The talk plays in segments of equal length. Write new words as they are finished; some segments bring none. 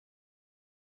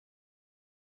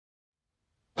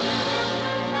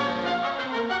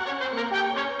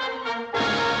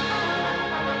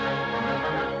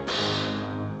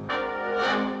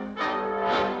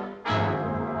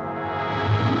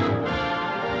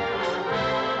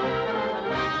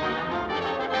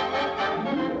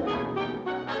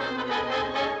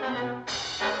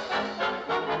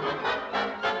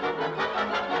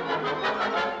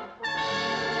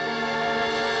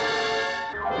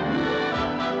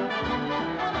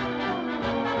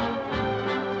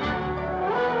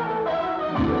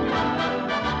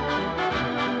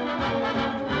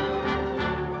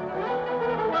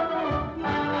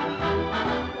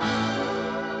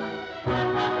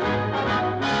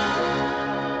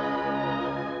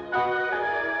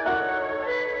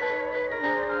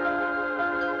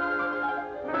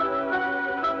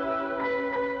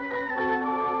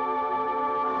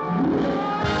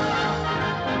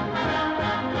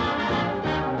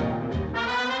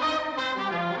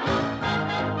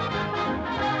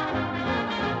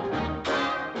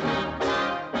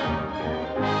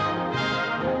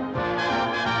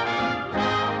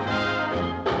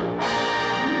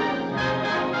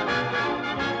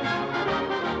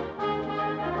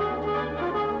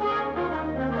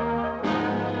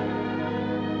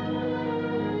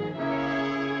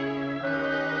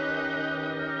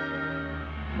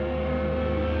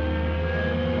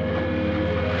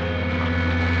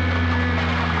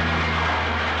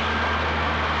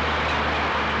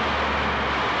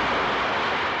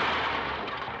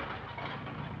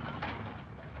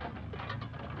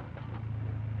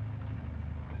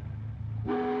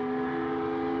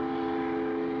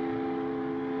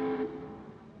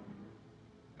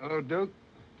Hello, Duke.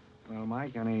 Well,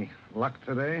 Mike, any luck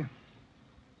today?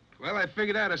 Well, I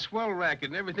figured out a swell racket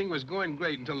and everything was going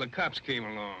great until the cops came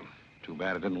along. Too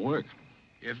bad it didn't work.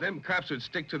 If them cops would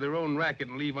stick to their own racket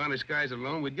and leave honest guys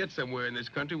alone, we'd get somewhere in this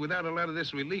country without a lot of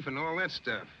this relief and all that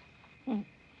stuff. Well,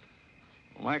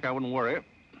 Mike, I wouldn't worry.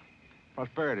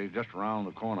 Prosperity's just around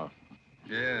the corner.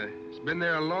 Yeah, it's been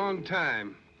there a long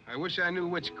time. I wish I knew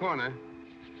which corner.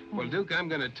 Well, Duke, I'm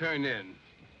going to turn in.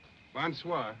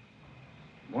 Bonsoir.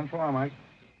 Bonsoir, Mike.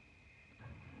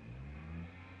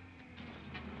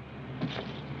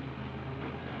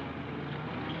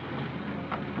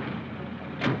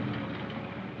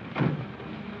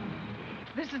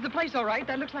 This is the place, all right.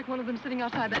 That looks like one of them sitting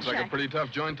outside that Looks shack. like a pretty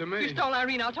tough joint to me. You stole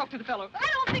Irene. I'll talk to the fellow. I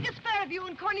don't think it's fair of you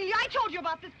and Cornelia. I told you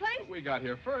about this place. We got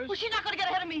here first. Well, she's not going to get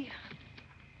ahead of me.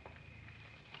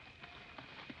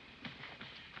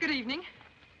 Good evening.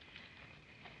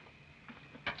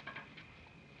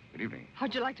 Good evening.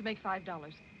 How'd you like to make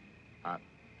 $5?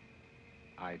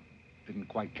 I didn't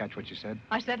quite catch what you said.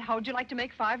 I said, how'd you like to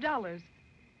make $5? $5?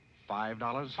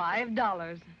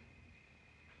 $5.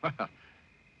 Well,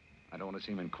 I don't want to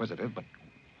seem inquisitive, but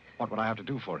what would I have to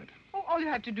do for it? Oh, all you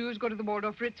have to do is go to the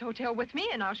Waldorf Ritz Hotel with me,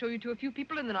 and I'll show you to a few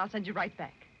people, and then I'll send you right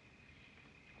back.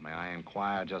 May I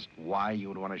inquire just why you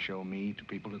would want to show me to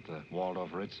people at the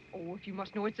Waldorf Ritz? Oh, if you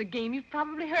must know it's a game, you've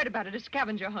probably heard about it, a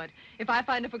scavenger hunt. If I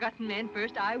find a forgotten man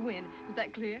first, I win. Is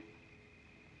that clear?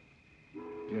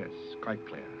 Yes, quite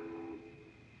clear.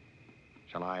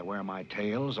 Shall I wear my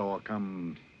tails or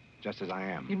come just as I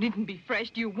am? You needn't be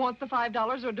fresh. Do you want the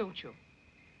 $5 or don't you?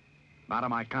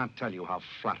 Madam, I can't tell you how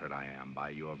flattered I am by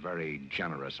your very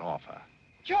generous offer.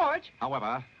 George!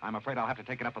 However, I'm afraid I'll have to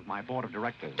take it up with my board of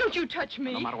directors. Don't you touch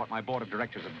me. No matter what my board of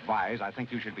directors advise, I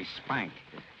think you should be spanked.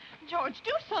 George,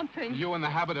 do something. You in the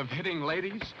habit of hitting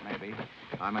ladies? Maybe.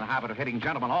 I'm in the habit of hitting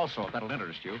gentlemen also, if that'll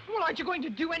interest you. Well, aren't you going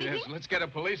to do anything? Yes, let's get a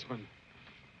policeman.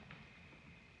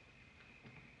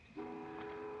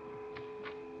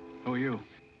 Who are you?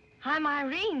 I'm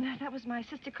Irene. That was my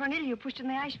sister Cornelia who pushed in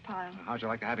the ash pile. How'd you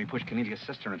like to have me push Cornelia's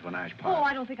sister into an ash Oh, pile?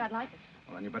 I don't think I'd like it.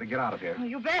 Well, then you better get out of here. Oh,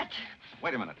 you bet.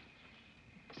 Wait a minute.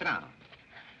 Sit down.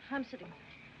 I'm sitting.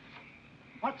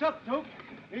 What's up, Duke?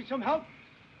 Need some help?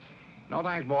 No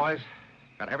thanks, boys.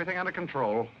 Got everything under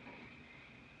control.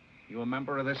 You a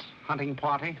member of this hunting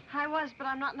party? I was, but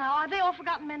I'm not now. Are they all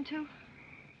forgotten men, too?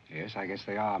 Yes, I guess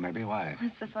they are. Maybe. Why?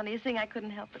 That's the funniest thing. I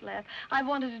couldn't help but laugh. I've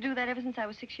wanted to do that ever since I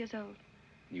was 6 years old.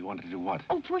 You wanted to do what?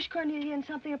 Oh, push Cornelia in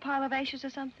something, a pile of ashes or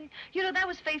something. You know, that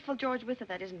was Faithful George Wither.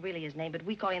 That isn't really his name, but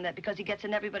we call him that because he gets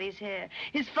in everybody's hair.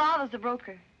 His father's the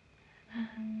broker.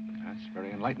 That's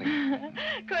very enlightening.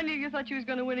 Cornelia thought she was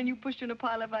going to win, and you pushed her in a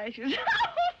pile of ashes. Do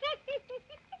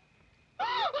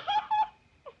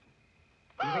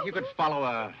you think you could follow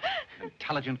an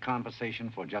intelligent conversation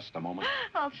for just a moment?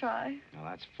 I'll try. Now,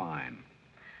 that's fine.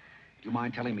 Do you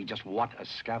mind telling me just what a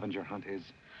scavenger hunt is?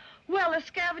 Well, a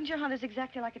scavenger hunt is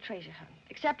exactly like a treasure hunt.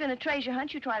 Except in a treasure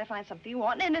hunt, you try to find something you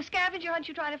want, and in a scavenger hunt,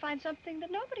 you try to find something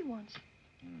that nobody wants.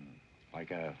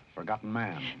 Like a forgotten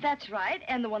man. That's right,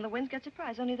 and the one that wins gets a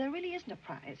prize, only there really isn't a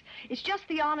prize. It's just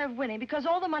the honor of winning, because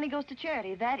all the money goes to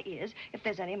charity. That is, if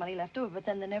there's any money left over, but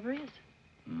then there never is.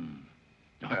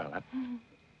 Well, that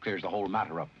clears the whole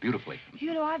matter up beautifully.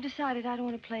 You know, I've decided I don't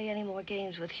want to play any more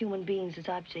games with human beings as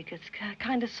objects. It's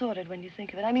kind of sordid when you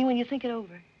think of it. I mean, when you think it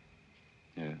over.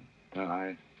 Yeah. Well,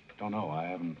 I don't know. I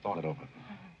haven't thought it over.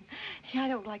 Yeah, I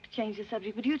don't like to change the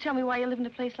subject, but you tell me why you live in a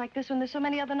place like this when there's so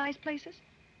many other nice places?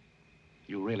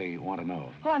 You really want to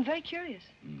know? Oh, I'm very curious.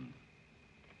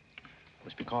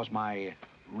 It's because my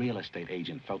real estate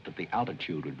agent felt that the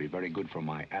altitude would be very good for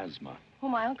my asthma. Oh,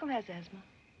 my uncle has asthma.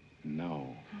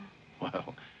 No.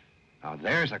 Well, now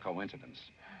there's a coincidence.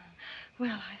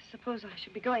 Well, I suppose I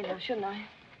should be going now, shouldn't I?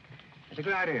 It's a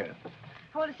good idea.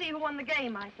 I want to see who won the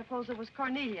game. I suppose it was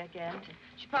Cornelia again.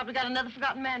 She probably got another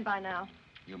forgotten man by now.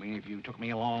 You mean if you took me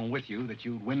along with you that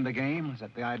you'd win the game? Is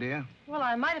that the idea? Well,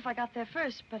 I might if I got there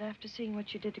first, but after seeing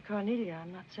what you did to Cornelia,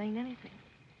 I'm not saying anything.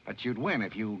 But you'd win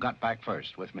if you got back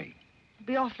first with me. It'd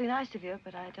be awfully nice of you,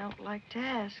 but I don't like to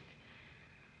ask.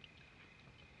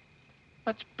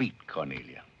 Let's beat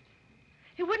Cornelia.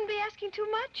 You wouldn't be asking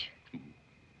too much? You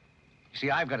see,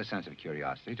 I've got a sense of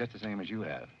curiosity, just the same as you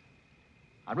have.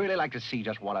 I'd really like to see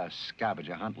just what a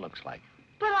scavenger hunt looks like.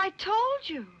 But I told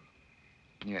you.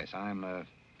 Yes, I'm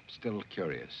still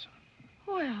curious.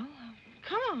 Well,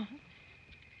 come on.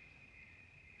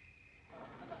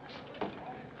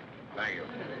 Thank you.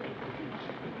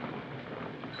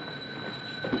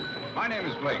 My name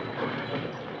is Blake.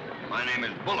 My name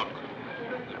is Bullock.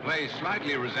 The place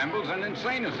slightly resembles an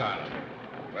insane asylum.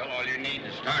 Well, all you need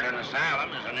to start an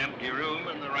asylum is an empty room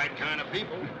and the right kind of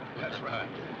people. That's right.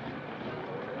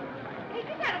 Hey,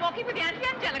 just had a walking with Auntie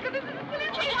Angelica. This is a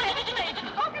silly legislation.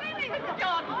 Oh, good evening, Mr.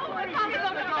 John. Oh, we're talking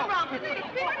about Mr. Bronx. It's the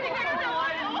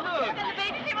and the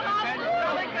baby came along.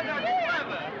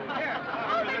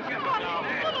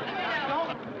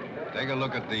 Take a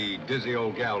look at the dizzy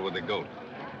old gal with the goat.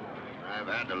 I've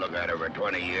had to look at her for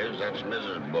 20 years. That's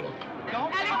Mrs. Bullock.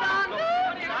 Alexander!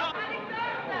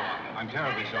 I'm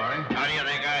terribly sorry. How do you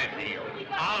think I feel?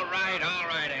 All right,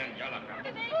 Angelica.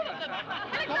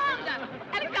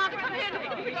 Alexander, come here. Look at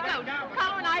the pretty goat.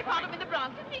 Carlo and I found him in the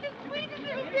Bronx. Isn't he the sweetest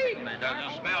little thing? It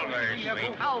doesn't smell very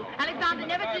sweet. Oh, Alexander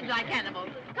never did like animals.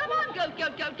 Come on, goat,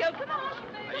 come on.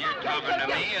 Are you talking to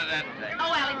me or that thing?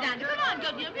 Oh, Alexander, come on,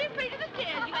 goat. You'll be afraid of the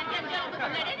stairs. You and that gentleman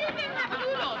won't let anything happen to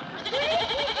you, Lord.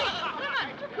 Come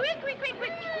on. Quick.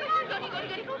 Come on, goaty,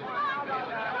 come on.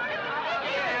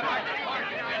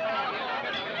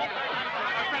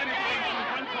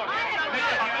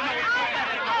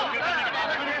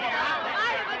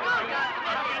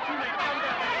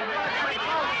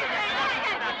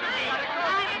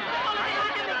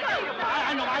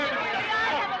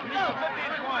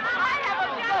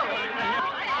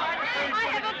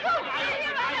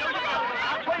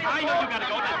 I know you gotta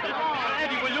go now.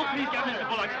 Eddie, will you please get Mr.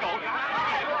 Bullock's goat?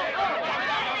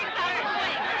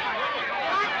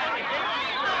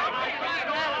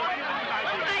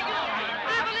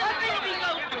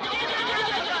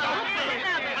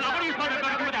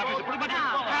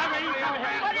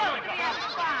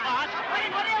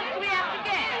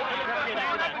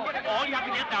 All you have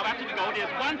to get now after the goat is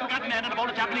one forgotten man and a bowl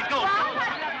of Japanese gold.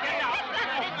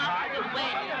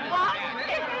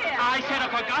 I said a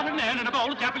forgotten man and a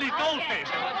bowl of Japanese goldfish.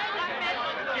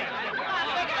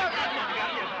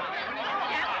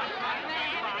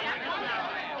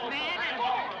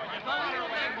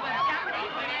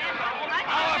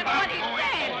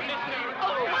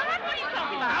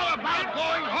 How about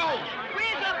going home?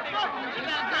 Where's the buttons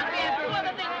about that? We have two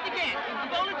other things to get. A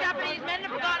bowl of Japanese men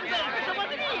and a forgotten goldfish. So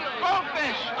what's it here?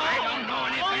 Goldfish! I don't know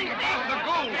anything about the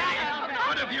gold.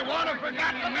 But if you want a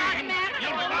forgotten man,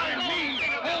 you'll find me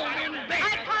home in bed.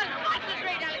 I can't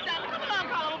concentrate, Alexander. Come along,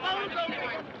 Carlo. A bowl of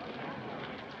goldfish.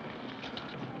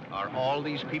 Are all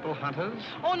these people hunters?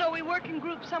 Oh, no, we work in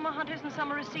groups. Some are hunters and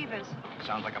some are receivers.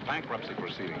 Sounds like a bankruptcy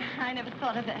proceeding. I never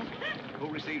thought of that. Who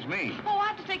receives me? Oh, I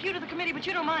have to take you to the committee, but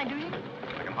you don't mind, do you?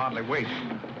 I can hardly wait.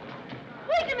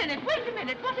 Wait a minute. What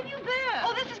have you there?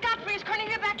 Oh, this is Godfrey. Is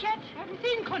Cornelia back yet? I haven't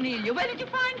seen Cornelia. Where did you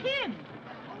find him?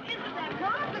 Oh, isn't that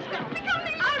marvelous? Mr.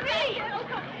 Guthrie! Irene!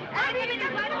 Irene,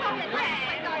 come right along this way.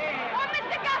 Oh,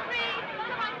 Mr. Guthrie!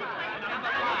 Come on this way.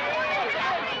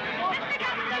 Mr.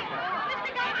 Guthrie! Mr.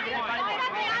 Guthrie! Mr. Guthrie!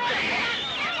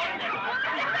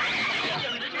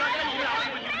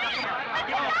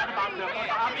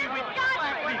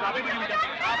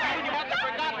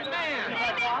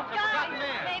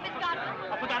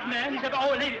 A forgotten man? He said,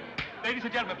 oh, ladies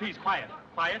and gentlemen, please, quiet.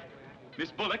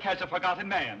 Miss Bullock has a forgotten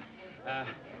man.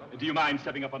 Do you mind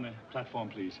stepping up on the platform,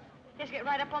 please? Yes, get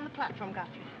right up on the platform,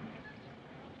 Guthrie.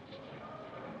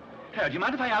 Do you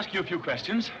mind if I ask you a few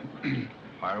questions?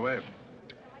 Fire away.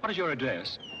 What is your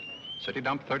address? City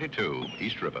Dump 32,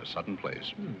 East River, Sutton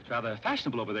Place. It's rather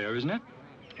fashionable over there, isn't it?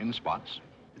 In spots.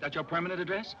 Is that your permanent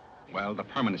address? Well, the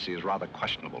permanency is rather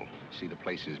questionable. See, the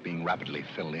place is being rapidly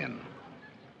filled in.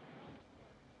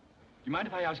 Do you mind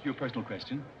if I ask you a personal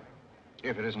question?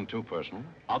 If it isn't too personal.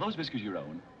 Are those whiskers your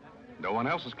own? No one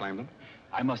else has claimed them.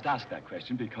 I must ask that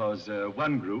question because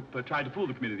one group tried to fool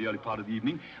the committee the early part of the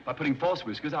evening by putting false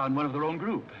whiskers on one of their own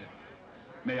group.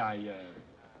 May I,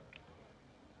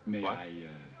 What?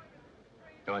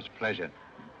 Oh, it's a pleasure.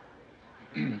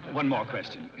 One more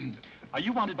question. Are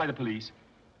you wanted by the police?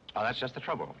 Oh, that's just the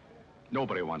trouble.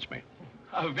 Nobody wants me.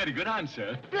 Oh, very good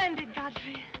answer. Splendid,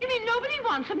 Godfrey. You mean nobody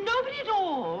wants him? Nobody at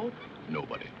all?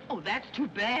 Nobody. Oh, that's too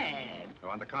bad. Oh,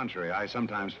 on the contrary, I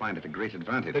sometimes find it a great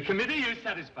advantage. The committee is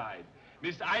satisfied.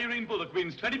 Miss Irene Bullock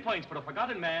wins 20 points for a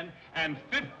forgotten man and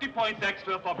 50 points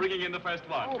extra for bringing in the first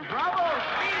one. Oh, bravo!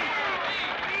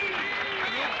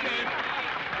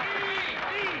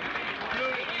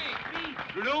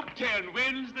 Group 10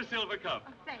 wins the silver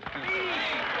cup.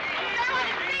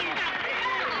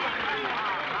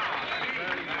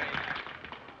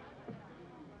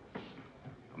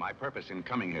 My purpose in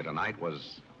coming here tonight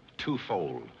was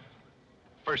twofold.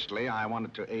 Firstly, I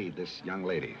wanted to aid this young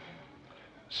lady.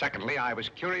 Secondly, I was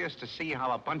curious to see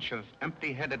how a bunch of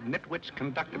empty-headed nitwits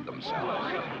conducted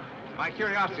themselves. My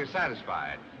curiosity is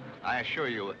satisfied. I assure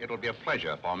you it'll be a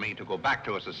pleasure for me to go back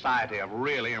to a society of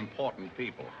really important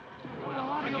people.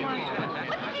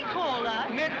 What did he call us?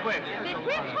 Nitwit.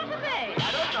 Nitwits? What are they?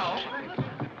 I don't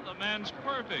know. The man's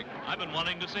perfect. I've been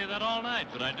wanting to say that all night,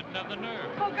 but I didn't have the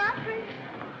nerve. Oh, Godfrey.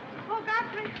 Oh,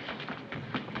 Godfrey.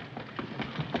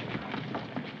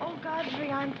 Oh,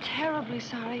 Godfrey, I'm terribly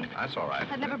sorry. That's all right.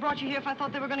 I'd never brought you here if I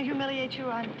thought they were going to humiliate you.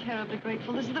 I'm terribly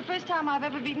grateful. This is the first time I've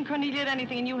ever beaten Cornelia at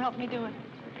anything, and you helped me do it.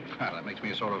 Well, that makes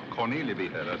me a sort of Cornelia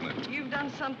beater, doesn't it? You've done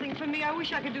something for me. I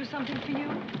wish I could do something for you.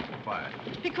 Why?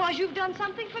 Because you've done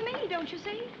something for me, don't you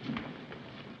see?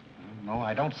 No,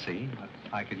 I don't see. But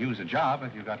I could use a job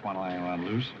if you got one lying around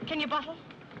loose. Can you bottle?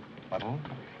 Bottle?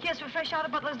 Yes, we're fresh out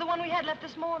of Butler's, the one we had left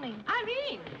this morning.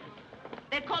 Irene,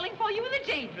 they're calling for you in the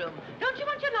jade room. Don't you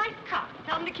want your nice cup?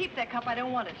 Tell them to keep their cup. I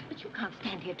don't want it. But you can't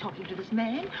stand here talking to this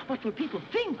man. What will people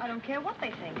think? I don't care what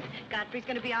they think. Godfrey's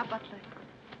going to be our butler.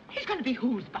 He's going to be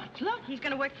whose butler? He's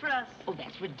going to work for us. Oh,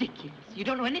 that's ridiculous. You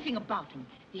don't know anything about him.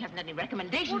 He hasn't any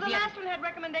recommendations. Well, the yet. last one had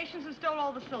recommendations and stole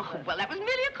all the silver. Oh, well, that was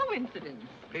merely a coincidence.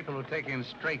 People who take in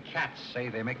stray cats say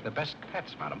they make the best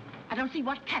pets, madam. I don't see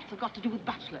what cats have got to do with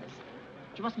butlers.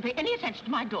 You mustn't pay any attention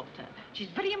to my daughter. She's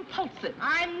very impulsive.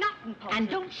 I'm not impulsive. And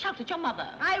don't shout at your mother.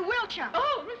 I will shout.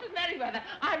 Oh, Mrs. Merriweather,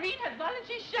 Irene has won and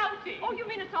she's shouting. Oh, you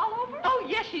mean it's all over? Oh,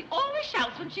 yes, she always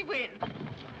shouts when she wins.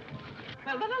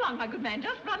 Well, run along, my good man.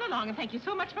 Just run along, and thank you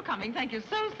so much for coming. Thank you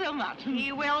so, so much.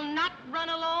 He will not run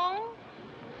along.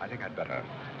 I think I'd better.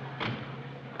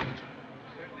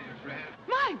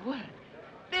 My word.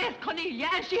 There's Cornelia,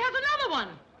 and she has another one.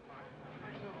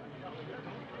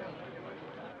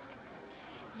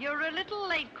 You're a little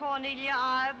late, Cornelia.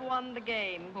 I've won the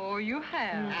game. Oh, you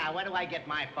have. Now, where do I get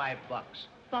my $5?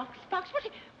 Box,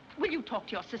 will you talk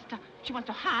to your sister? She wants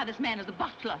to hire this man as a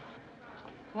butler.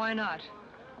 Why not?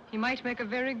 He might make a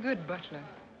very good butler.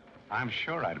 I'm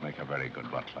sure I'd make a very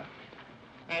good butler.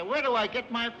 Hey, where do I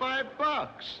get my $5?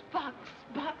 Box,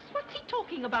 what's he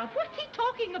talking about? What's he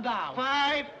talking about?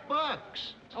 $5.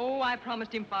 Oh, I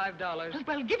promised him $5.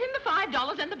 Well, give him the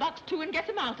 $5 and the box, too, and get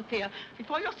him out of here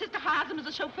before your sister hires him as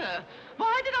a chauffeur.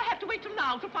 Why did I have to wait till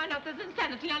now to find out there's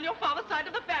insanity on your father's side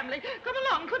of the family? Come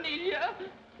along, Cornelia.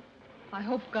 I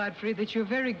hope, Godfrey, that you're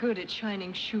very good at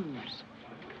shining shoes.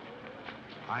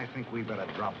 I think we better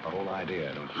drop the whole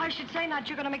idea, don't you? I should say not.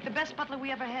 You're going to make the best butler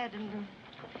we ever had.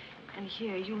 And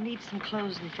here, you'll need some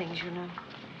clothes and things, you know.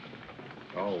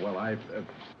 Oh, well,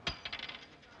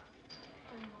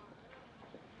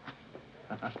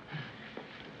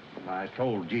 I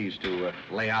told Jeeves to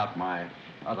lay out my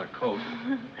other coat.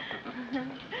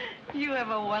 You have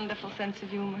a wonderful sense of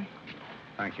humor.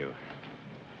 Thank you.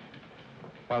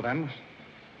 Well, then,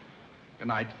 good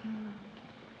night.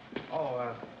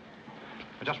 Oh,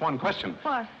 just one question.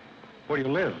 What? Where do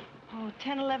you live? Oh,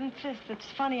 1011 Fifth. It's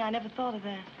funny. I never thought of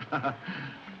that.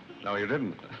 No, you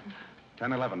didn't.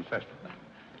 1011 Fifth.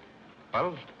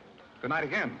 Well, good night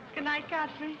again. Good night,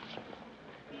 Godfrey.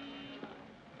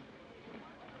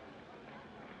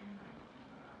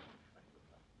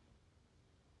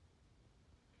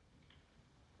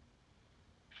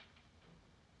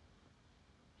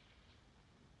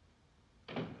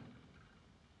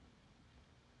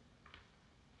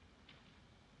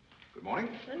 Good morning.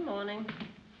 Good morning.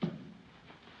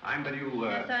 I'm the new,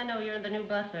 Yes, I know you're the new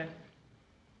butler.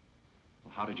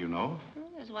 How did you know? Well,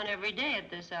 there's one every day at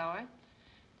this hour.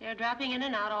 They're dropping in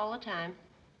and out all the time.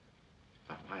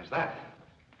 Why is that?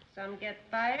 Some get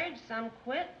fired, some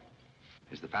quit.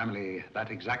 Is the family that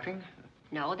exacting?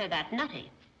 No, they're that nutty.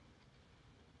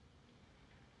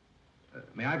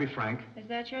 May I be frank? Is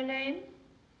that your name?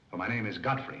 Well, my name is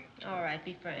Godfrey. All right,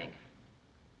 be frank.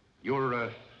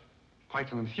 You're,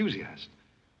 quite an enthusiast.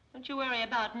 Don't you worry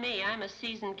about me. I'm a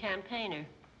seasoned campaigner.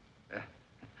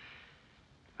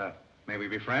 May we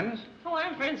be friends? Oh,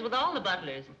 I'm friends with all the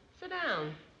butlers. Sit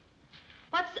down.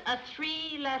 What's a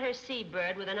three-letter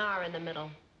seabird with an R in the middle?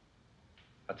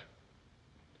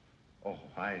 Oh,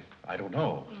 I don't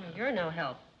know. You're no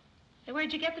help. Hey,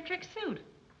 where'd you get the trick suit?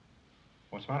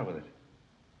 What's the matter with it?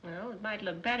 Well, it might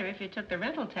look better if you took the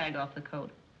rental tag off the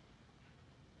coat.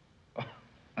 Oh,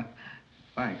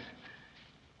 thanks.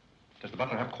 Does the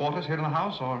butler have quarters here in the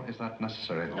house, or is that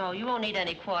necessary? No, you won't need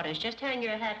any quarters. Just hang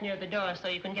your hat near the door so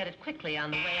you can get it quickly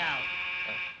on the way out.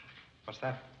 What's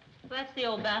that? Well, that's the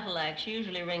old battle axe. She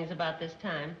usually rings about this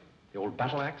time. The old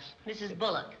battle axe? Mrs.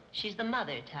 Bullock. She's the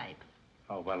mother type.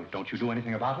 Oh, well, don't you do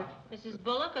anything about it? Mrs.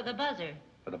 Bullock or the buzzer?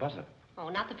 For the buzzer. Oh,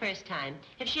 not the first time.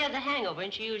 If she has a hangover,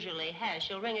 and she usually has,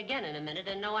 she'll ring again in a minute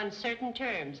in no uncertain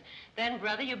terms. Then,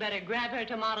 brother, you better grab her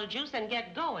tomato juice and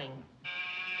get going.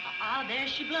 There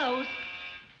she blows.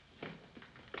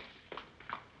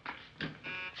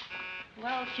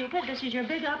 Well, Cupid, this is your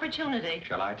big opportunity.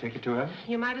 Shall I take it to her?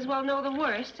 You might as well know the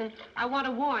worst, and I want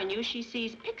to warn you, she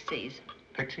sees pixies.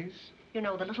 Pixies? You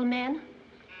know, the little men?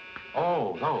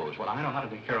 Oh, those. Well, I know how to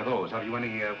take care of those. Have you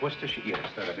any Worcestershire? Yes,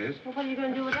 there it is. Well, what are you going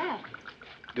to do with that?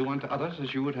 Do unto others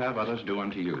as you would have others do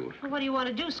unto you. Well, what do you want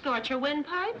to do, scorch her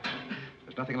windpipe?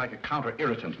 There's nothing like a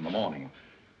counter-irritant in the morning.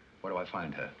 Where do I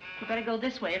find her? You better go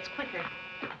this way, it's quicker.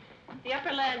 The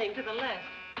upper landing to the left.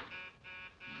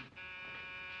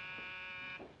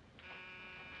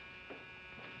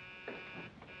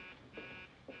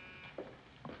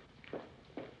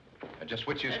 Just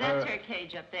which is her... That's her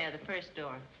cage up there, the first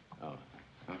door. Oh.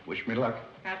 Well, wish me luck.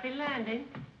 Happy landing.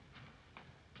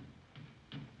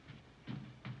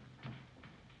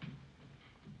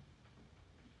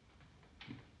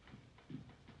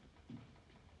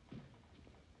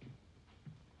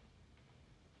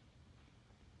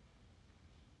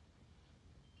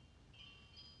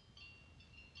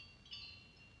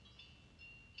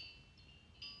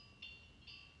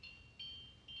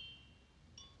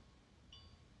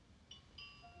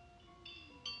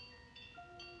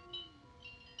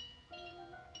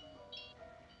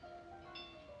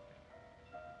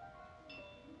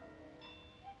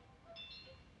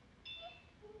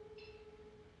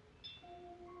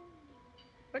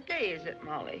 What day is it,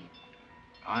 Molly?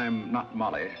 I'm not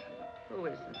Molly. Who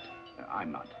isn't?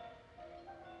 I'm not.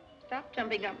 Stop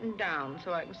jumping up and down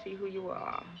so I can see who you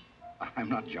are. I'm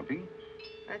not jumping.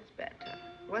 That's better.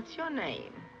 What's your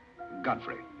name?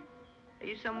 Godfrey. Are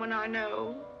you someone I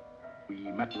know? We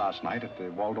met last night at the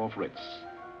Waldorf Ritz.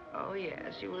 Oh,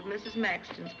 yes. You were at Mrs.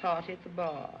 Maxton's party at the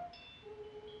bar.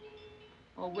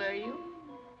 Or were you?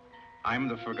 I'm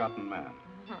the forgotten man.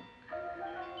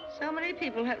 So many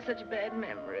people have such bad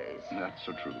memories. That's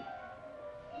so true.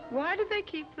 Why do they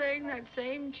keep playing that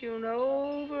same tune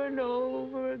over and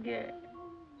over again?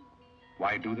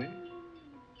 Why do they?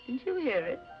 Didn't you hear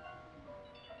it?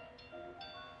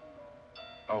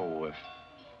 Oh,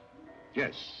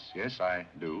 yes, I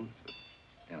do,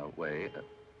 in a way.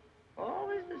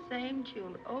 Always the same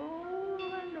tune,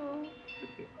 over and over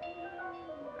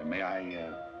again. May I,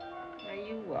 May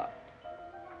you what?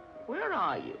 Where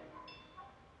are you?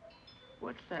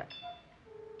 What's that?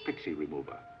 Pixie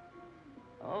remover.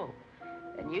 Oh,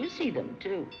 and you see them,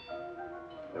 too.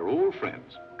 They're old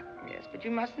friends. Yes, but you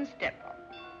mustn't step on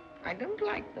them. I don't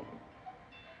like them.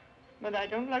 But I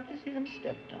don't like to see them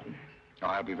stepped on. Oh,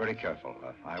 I'll be very careful.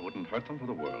 I wouldn't hurt them for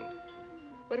the world.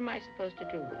 What am I supposed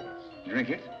to do with this?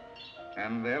 Drink it,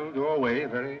 and they'll go away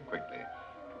very quickly.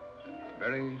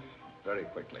 Very, very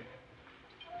quickly.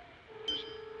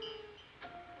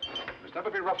 Must never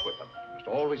be rough with them. Must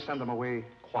always send them away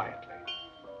quietly.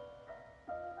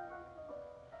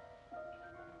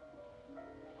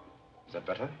 Is that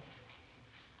better?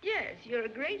 Yes, you're a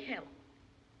great help.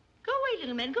 Go away,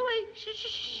 little man, go away. Shh, shh,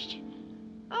 shh, shh.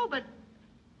 Oh, but...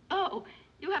 Oh,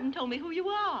 you haven't told me who you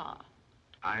are.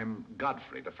 I'm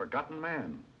Godfrey, the forgotten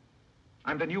man.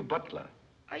 I'm the new butler.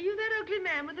 Are you that ugly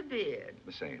man with the beard?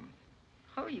 The same.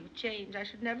 Oh, you've changed. I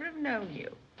should never have known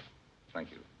you.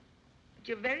 Thank you. But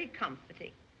you're very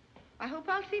comforting. I hope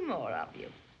I'll see more of you.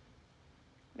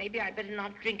 Maybe I'd better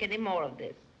not drink any more of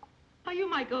this. Oh, you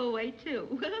might go away,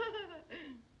 too.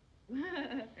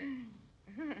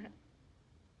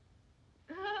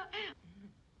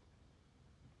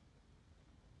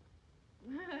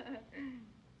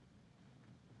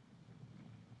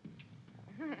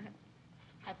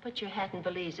 I put your hat and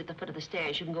valise at the foot of the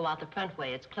stairs. You can go out the front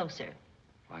way. It's closer.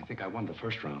 I think I won the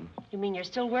first round. You mean you're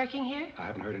still working here? I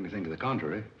haven't heard anything to the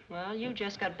contrary. Well, you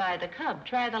just got by the cub.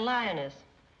 Try the lioness.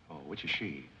 Oh, which is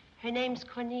she? Her name's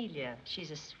Cornelia. She's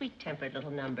a sweet-tempered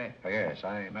little number. Oh, yes,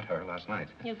 I met her last night.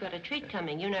 You've got a treat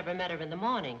coming. You never met her in the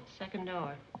morning. Second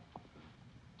door.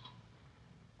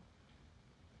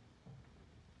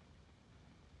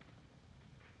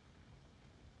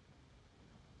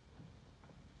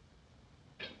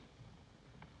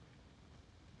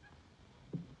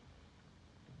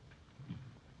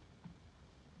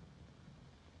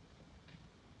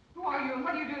 Who are you and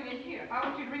what are you doing in here? If I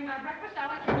want you to bring my breakfast, I'll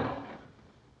let you know.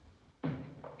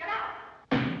 Get out!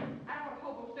 I don't want a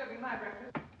hobo serving my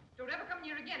breakfast. Don't ever come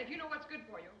here again if you know what's good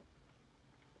for you.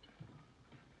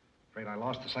 Afraid I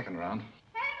lost the second round. Hey,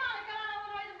 Molly, come on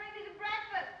over and bring me some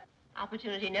breakfast.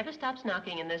 Opportunity never stops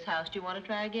knocking in this house. Do you want to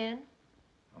try again?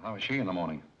 Well, how is she in the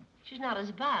morning? She's not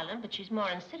as violent, but she's more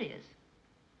insidious.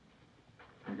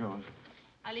 Here goes.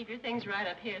 I leave your things right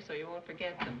up here so you won't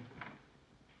forget them.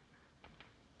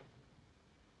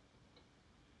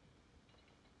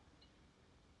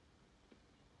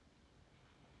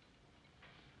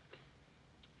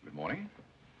 Good morning.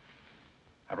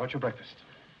 I brought you breakfast.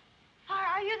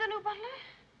 Are you the new butler?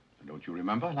 Don't you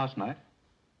remember last night?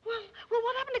 Well,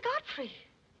 what happened to Godfrey?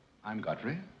 I'm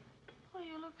Godfrey. Oh,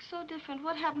 you look so different.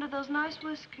 What happened to those nice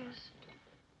whiskers?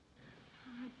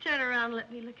 Oh, turn around and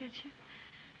let me look at you.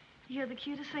 You're the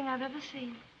cutest thing I've ever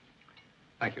seen.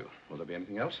 Thank you. Will there be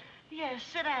anything else? Yes,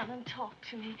 sit down and talk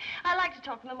to me. I like to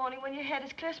talk in the morning when your head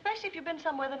is clear, especially if you've been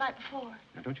somewhere the night before.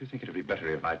 Now, don't you think it'd be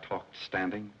better if I talked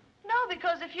standing? No,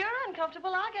 because if you're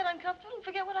uncomfortable, I'll get uncomfortable and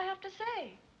forget what I have to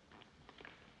say.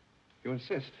 You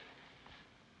insist.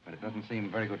 But it doesn't seem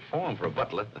very good form for a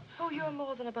butler. Oh, you're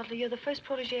more than a butler. You're the first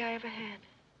protege I ever had.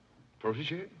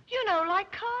 Protege? You know, like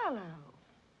Carlo.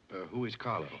 Who is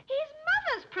Carlo? He's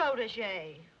Mother's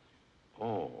protege.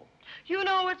 Oh. You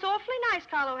know, it's awfully nice,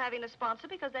 Carlo, having a sponsor,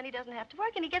 because then he doesn't have to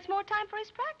work and he gets more time for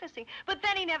his practicing. But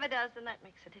then he never does, and that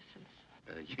makes a difference.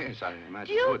 Yes, I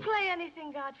imagine Do you it would. play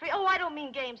anything, Godfrey? Oh, I don't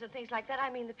mean games and things like that. I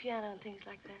mean the piano and things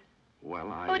like that.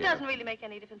 Well, Oh, it doesn't really make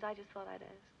any difference. I just thought I'd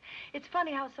ask. It's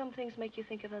funny how some things make you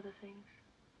think of other things.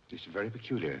 It's very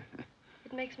peculiar.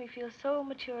 It makes me feel so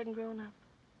matured and grown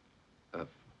up.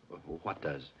 What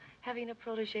does? Having a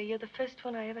protege. You're the first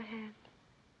one I ever had.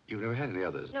 You've never had any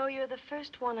others? No, you're the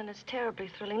first one, and it's terribly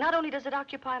thrilling. Not only does it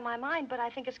occupy my mind, but I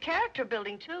think it's character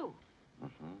building, too.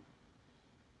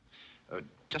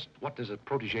 Just what does a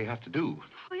protege have to do?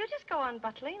 Well, you just go on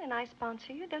butling, and I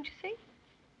sponsor you, don't you see?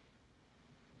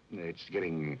 It's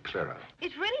getting clearer.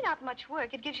 It's really not much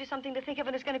work. It gives you something to think of,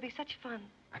 and it's going to be such fun.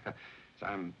 So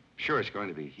I'm sure it's going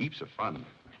to be heaps of fun.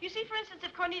 You see, for instance,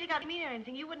 if Cornelia got me or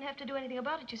anything, you wouldn't have to do anything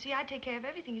about it. You see, I take care of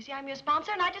everything. You see, I'm your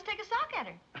sponsor, and I just take a sock at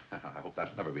her. I hope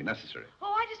that'll never be necessary.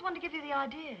 Oh, I just wanted to give you the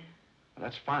idea. Well,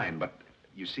 that's fine, but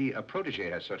you see, a protege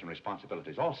has certain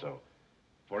responsibilities also.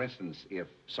 For instance, if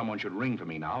someone should ring for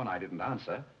me now and I didn't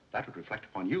answer, that would reflect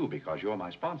upon you because you're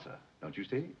my sponsor. Don't you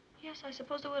see? Yes, I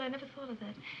suppose it would. I never thought of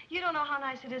that. You don't know how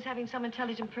nice it is having some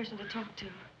intelligent person to talk to.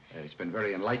 It's been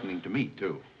very enlightening to me,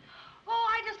 too. Oh,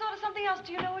 I just thought of something else.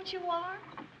 Do you know what you are?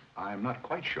 I'm not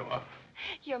quite sure.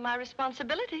 You're my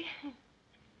responsibility.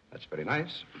 That's very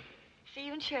nice. See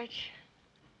you in church.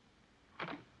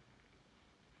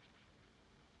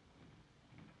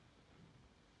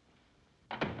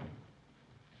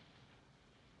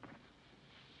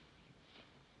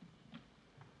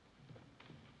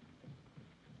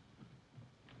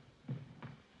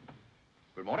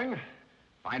 Good morning.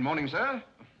 Fine morning, sir.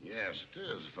 Yes, it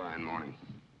is a fine morning.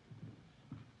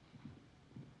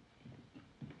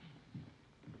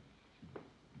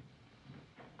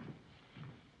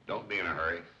 Don't be in a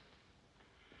hurry.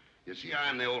 You see,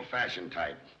 I'm the old-fashioned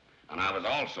type, and I was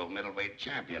also middleweight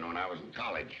champion when I was in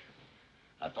college.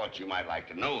 I thought you might like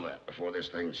to know that before this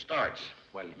thing starts.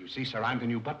 Well, you see, sir, I'm the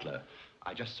new butler.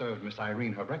 I just served Miss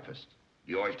Irene her breakfast.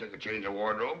 You always took a change of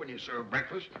wardrobe when you served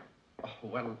breakfast? Oh,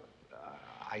 well,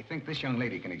 I think this young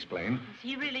lady can explain.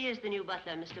 He really is the new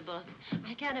butler, Mr. Bullock.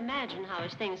 I can't imagine how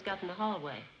his things got in the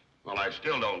hallway. Well, I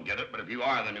still don't get it, but if you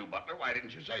are the new butler, why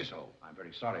didn't you say so? I'm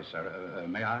very sorry, sir.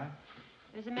 May I?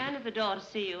 There's a man at the door to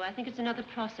see you. I think it's another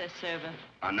process server.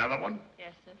 Another one?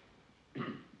 Yes, sir.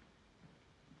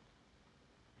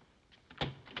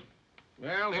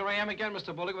 Well, here I am again,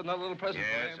 Mr. Bullock, with another little present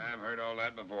for Yes, you. I've heard all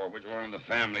that before. Which one of the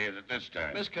family is it this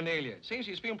time? Miss Cornelia. It seems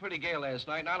she's feeling pretty gay last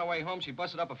night, and on her way home, she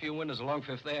busted up a few windows along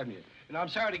Fifth Avenue. You know, I'm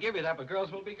sorry to give you that, but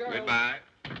girls will be girls. Goodbye.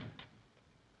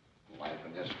 Life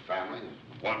in this family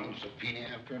is one subpoena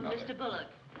after another. Mr. Bullock,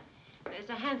 there's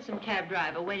a hansom cab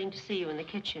driver waiting to see you in the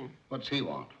kitchen. What's he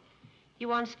want? He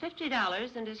wants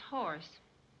 $50 and his horse.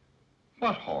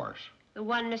 What horse? The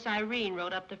one Miss Irene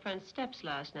rode up the front steps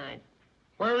last night.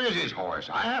 Where is his horse?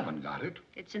 I haven't got it.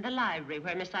 It's in the library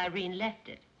where Miss Irene left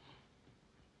it.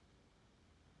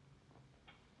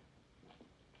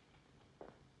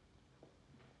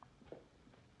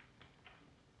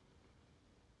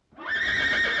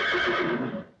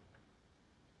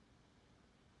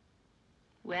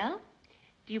 Well,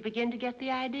 do you begin to get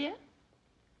the idea?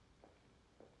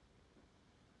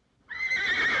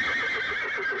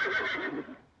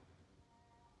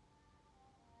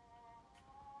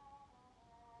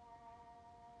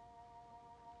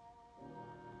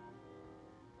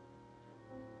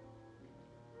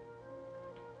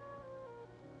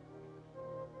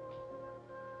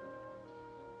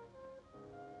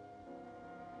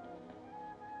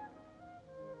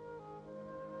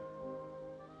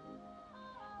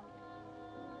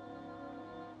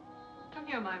 Come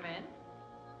here, my man.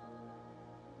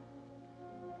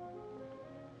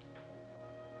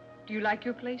 Do you like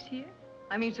your place here?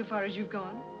 I mean, so far as you've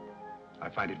gone? I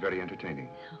find it very entertaining.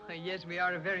 Yes, we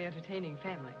are a very entertaining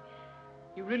family.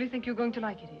 You really think you're going to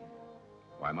like it here?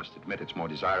 Well, I must admit it's more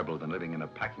desirable than living in a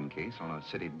packing case on a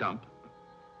city dump.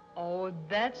 Oh,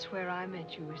 that's where I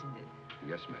met you, isn't it?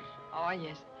 Yes, miss. Oh,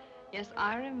 yes. Yes,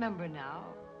 I remember now.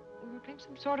 We were playing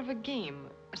some sort of a game.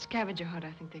 A scavenger hunt,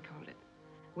 I think they called it.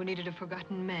 We needed a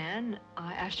forgotten man.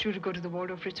 I asked you to go to the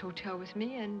Waldorf Ritz Hotel with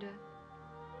me, and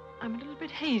I'm a little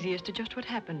bit hazy as to just what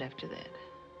happened after that.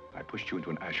 I pushed you into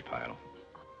an ash pile.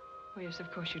 Oh, yes,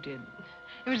 of course you did.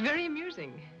 It was very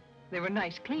amusing. They were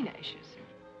nice, clean ashes.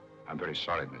 I'm very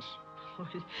sorry, miss. Oh,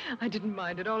 I didn't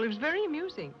mind at all. It was very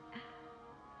amusing.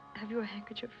 Have you a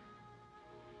handkerchief?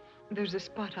 There's a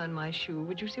spot on my shoe.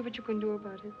 Would you see what you can do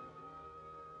about it?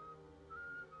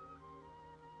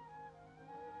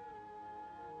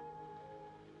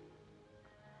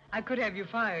 I could have you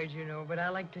fired, you know, but I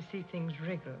like to see things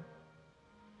wriggle.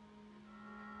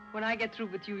 When I get through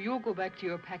with you, you'll go back to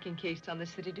your packing case on the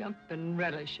city dump and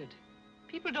relish it.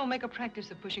 People don't make a practice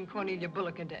of pushing Cornelia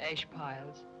Bullock into ash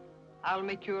piles. I'll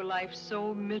make your life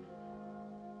so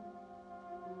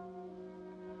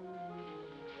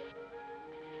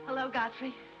Hello,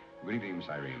 Godfrey. Good evening, Miss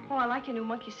Irene. Oh, I like your new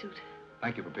monkey suit.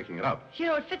 Thank you for picking it up. You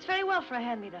know, it fits very well for a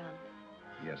hand-me-down.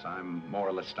 Yes, I'm more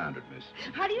or less standard, miss.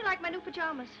 How do you like my new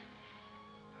pajamas?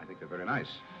 I think they're very nice.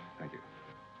 Thank you.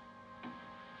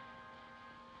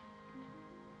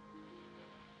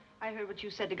 I heard what you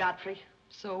said to Godfrey.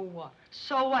 So what?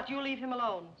 So what? You leave him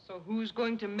alone. So who's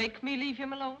going to make me leave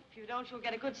him alone? If you don't, you'll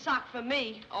get a good sock from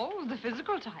me. Oh, the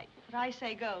physical type. What I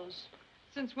say goes.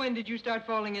 Since when did you start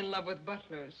falling in love with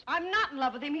butlers? I'm not in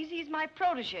love with him. He's my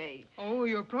protege. Oh,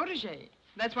 your protege.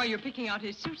 That's why you're picking out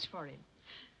his suits for him.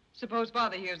 Suppose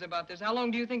Father hears about this. How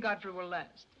long do you think Godfrey will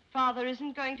last? Father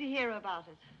isn't going to hear about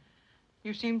it.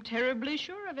 You seem terribly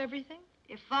sure of everything.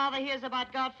 If Father hears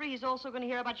about Godfrey, he's also going to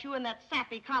hear about you and that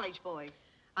sappy college boy.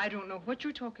 I don't know what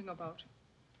you're talking about.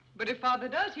 But if Father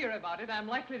does hear about it, I'm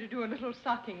likely to do a little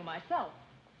socking myself.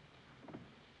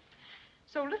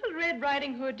 So Little Red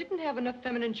Riding Hood didn't have enough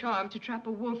feminine charm to trap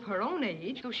a wolf her own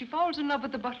age, so she falls in love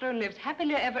with the butler and lives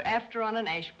happily ever after on an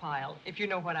ash pile, if you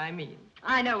know what I mean.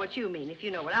 I know what you mean, if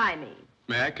you know what I mean.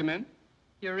 May I come in?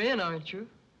 You're in, aren't you?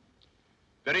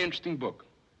 Very interesting book.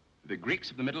 The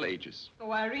Greeks of the Middle Ages.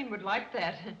 Oh, Irene would like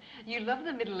that. You love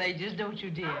the Middle Ages, don't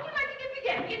you, dear? How would you like to get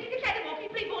began? Get to get walking,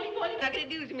 play bowling. I'm going to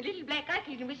do some little black eyes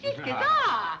and my sisters.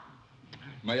 Ah!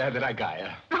 May I have the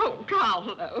guy? Oh,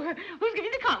 Carlo. Who's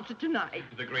giving the concert tonight?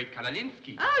 The great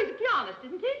Karolinsky. Oh, he's a pianist,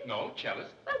 isn't he? No, cellist.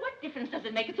 Well, what difference does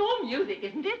it make? It's all music,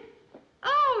 isn't it?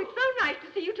 Oh, it's so nice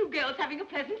to see you two girls having a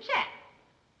pleasant chat.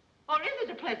 Or is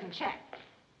it a pleasant chat?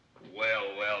 Well,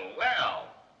 well, well.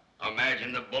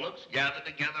 Imagine the Bullocks gathered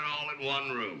together all in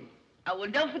one room. Oh, well,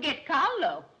 don't forget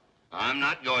Carlo. I'm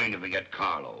not going to forget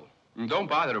Carlo. Don't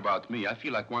bother about me. I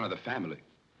feel like one of the family.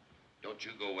 Don't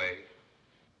you go away.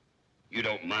 You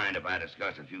don't mind if I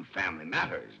discuss a few family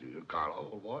matters, do you, Carlo,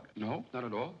 old boy? No, not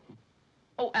at all.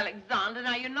 Oh, Alexander,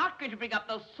 now you're not going to bring up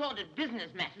those sordid business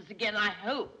matters again, I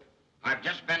hope. I've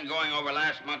just been going over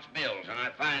last month's bills, and I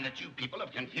find that you people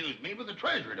have confused me with the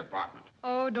Treasury Department.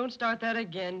 Oh, don't start that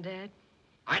again, Dad.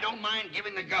 I don't mind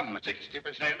giving the government 60%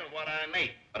 of what I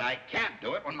make, but I can't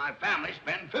do it when my family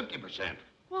spend 50%.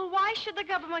 Well, why should the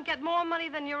government get more money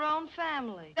than your own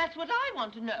family? That's what I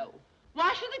want to know.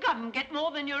 Why should the government get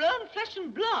more than your own flesh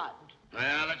and blood?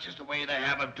 Well, that's just the way they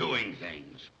have of doing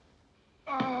things.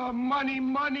 Ah, money,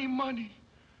 money, money.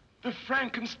 The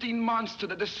Frankenstein monster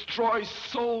that destroys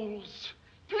souls.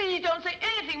 Please don't say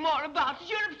anything more about it.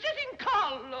 You're upsetting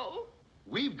Carlo.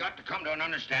 We've got to come to an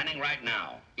understanding right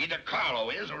now. Either Carlo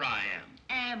is or I am.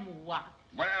 Am what?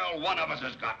 Well, one of us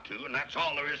has got to, and that's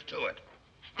all there is to it.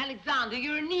 Alexander,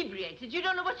 you're inebriated. You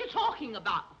don't know what you're talking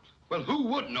about. Well, who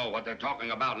would know what they're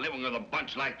talking about living with a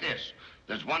bunch like this?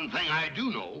 There's one thing I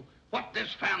do know. What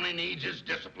this family needs is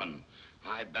discipline.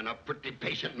 I've been a pretty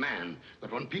patient man,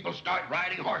 but when people start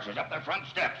riding horses up their front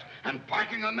steps and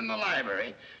parking them in the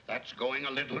library, that's going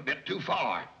a little bit too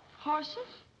far. Horses?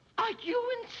 Are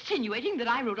you insinuating that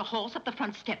I rode a horse up the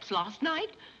front steps last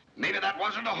night? Maybe that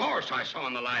wasn't a horse I saw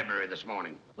in the library this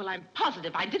morning. Well, I'm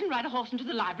positive I didn't ride a horse into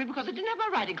the library because I didn't have my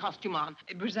riding costume on.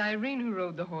 It was Irene who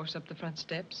rode the horse up the front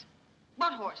steps.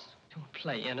 What horse? Don't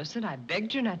play innocent. I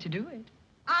begged you not to do it.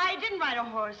 I didn't ride a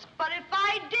horse, but if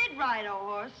I did ride a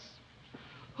horse,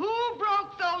 who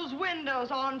broke those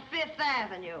windows on Fifth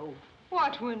Avenue?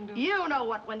 What window? You know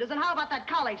what windows, and how about that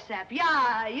college sap?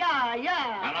 Yeah, yeah,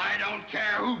 yeah. Well, I don't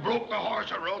care who broke the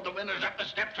horse or rode the windows up the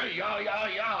steps or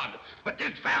yard. But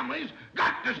this family's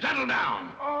got to settle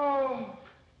down. Oh.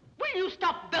 Will you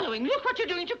stop bellowing? Look what you're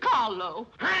doing to Carlo.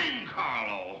 Hang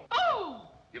Carlo. Oh!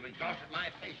 You've exhausted my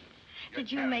patience.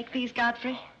 Did you make these,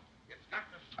 Godfrey?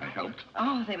 I helped.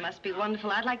 Oh, they must be wonderful.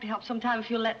 I'd like to help sometime if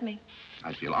you'll let me.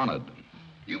 I feel honored.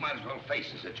 You might as well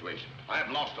face the situation. I've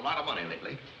lost a lot of money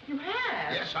lately. You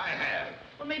have? Yes, I have.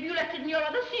 Well, maybe you left it in your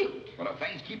other suit. But if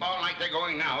things keep on like they're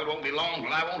going now, it won't be long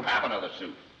till I won't have another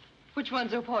suit. Which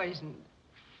ones are poisoned?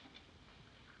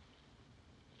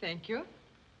 Thank you.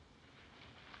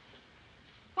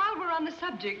 While we're on the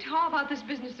subject, how about this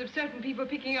business of certain people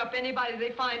picking up anybody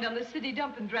they find on the city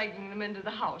dump and dragging them into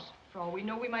the house? For all we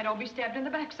know, we might all be stabbed in the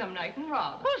back some night and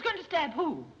robbed. Who's going to stab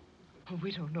who?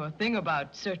 We don't know a thing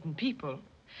about certain people.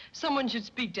 Someone should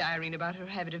speak to Irene about her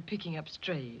habit of picking up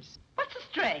strays. What's a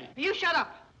stray? You shut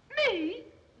up. Me?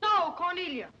 No,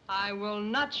 Cornelia. I will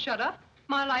not shut up.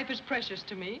 My life is precious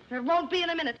to me. It won't be in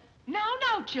a minute. Now,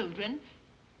 children.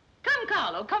 Come,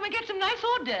 Carlo, come and get some nice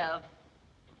hors d'oeuvre.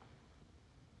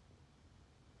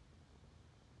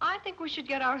 I think we should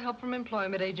get our help from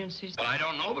employment agencies. Well, I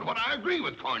don't know, but what I agree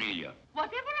with Cornelia.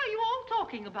 Whatever are you all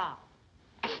talking about?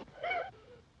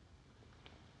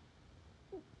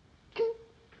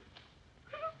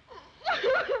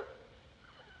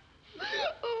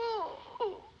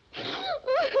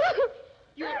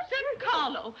 You upset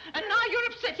Carlo, and now you're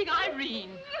upsetting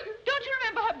Irene. Don't you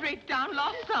remember her breakdown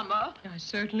last summer? I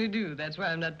certainly do. That's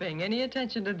why I'm not paying any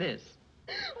attention to this.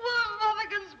 Well, Mother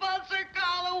can sponsor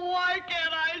Carlo. Why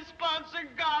can't I sponsor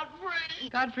Godfrey?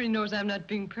 Godfrey knows I'm not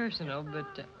being personal,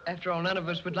 but after all, none of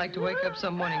us would like to wake up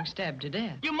some morning stabbed to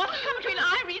death. You mustn't come between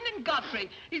Irene and Godfrey.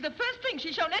 He's the first thing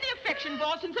she's shown any affection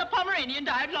for since her Pomeranian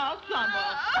died last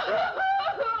summer.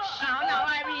 Now,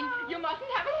 Irene, you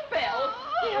mustn't have a spell.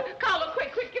 Here, Carlo,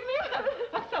 quick, give me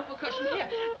a sofa cushion here.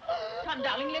 Come,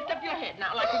 darling, lift up your head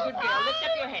now, like a good girl. Lift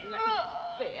up your head.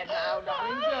 There now,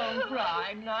 darling, don't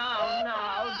cry. Now,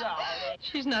 darling.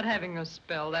 She's not having a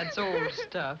spell. That's old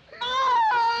stuff.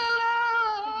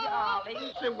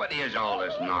 Darling. So what is all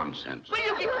this nonsense? Will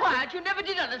you be quiet? You never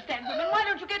did understand women. Why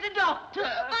don't you get a doctor?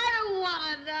 I don't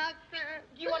want a doctor.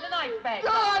 Do you want an ice bag?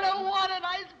 No, I don't want an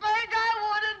ice bag. I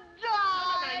want to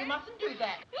die. No, you mustn't do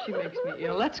that. She makes me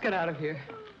ill. Let's get out of here.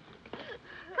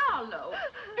 Carlo,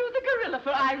 do the gorilla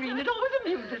for Irene. It always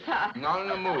amuses her. Not in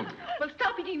the mood. Well,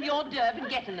 stop eating the hors d'oeuvre and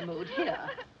get in the mood. Here.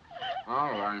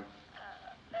 All right.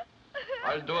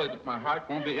 I'll do it, but my heart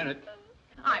won't be in it.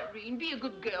 Irene, be a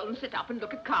good girl and sit up and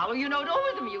look at Carlo. You know it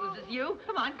always amuses you.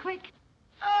 Come on, quick.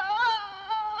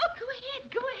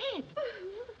 Go ahead.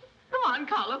 Come on,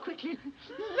 Carlo, quickly. Look,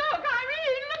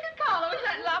 Irene, look at Carlo. Isn't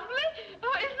that lovely?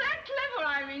 Oh, isn't that clever,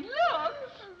 Irene? Look.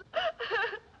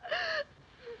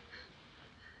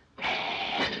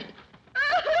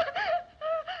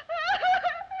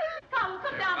 Carlo,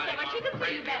 come down there. She can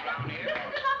see you better. Listen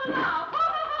to Mama now.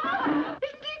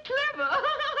 Isn't he clever?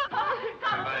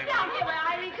 Carlo, come down here where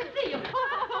Irene can see you. Look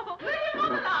at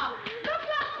Mama now. Look.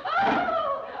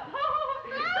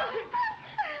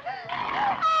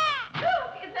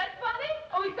 Look, is that funny?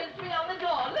 Oh, he's going to swing on the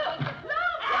door. Look.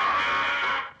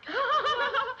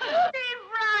 He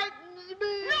frightens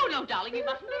me. No, darling, you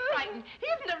mustn't be frightened. He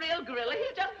isn't a real gorilla.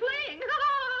 He's just playing.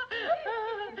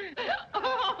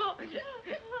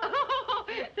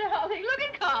 Darling, look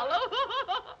at Carlo.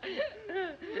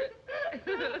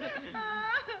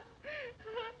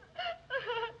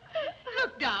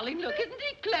 Look, darling, look. Isn't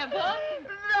he clever?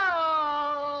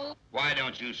 No. Why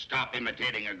don't you stop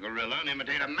imitating a gorilla and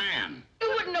imitate a man? You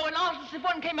wouldn't know an artist if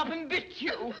one came up and bit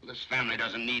you. This family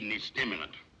doesn't need any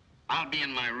stimulant. I'll be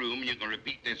in my room and you can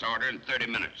repeat this order in 30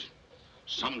 minutes.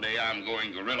 Someday I'm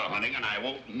going gorilla hunting and I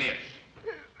won't miss.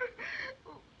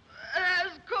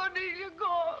 Has Cornelia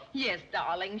gone? Yes,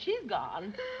 darling, she's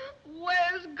gone.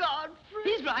 Where's Godfrey?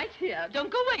 He's right here.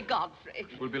 Don't go away, Godfrey.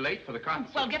 We'll be late for the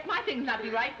concert. Well, get my things and I'll be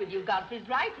right with you. Godfrey's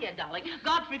right here, darling.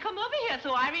 Godfrey, come over here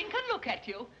so Irene can look at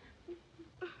you.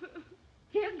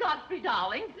 Here's Godfrey,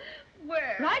 darling.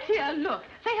 Where? Right here, look.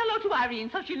 Say hello to Irene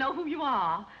so she'll know who you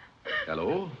are.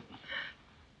 Hello?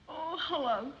 Oh,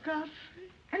 hello, Godfrey.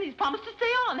 And he's promised to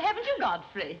stay on, haven't you,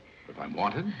 Godfrey? If I'm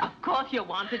wanted? Of course you're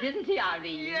wanted, isn't he,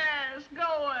 Irene? Yes, go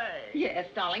away. Yes,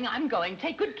 darling, I'm going.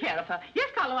 Take good care of her. Yes,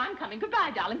 Carlo, I'm coming.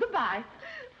 Goodbye, darling. Goodbye.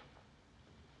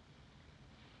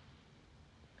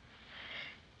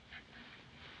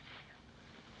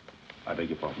 I beg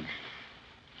your pardon.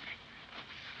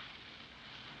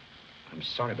 I'm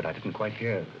sorry, but I didn't quite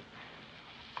hear.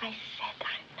 I said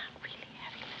I'm not really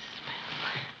having a spell.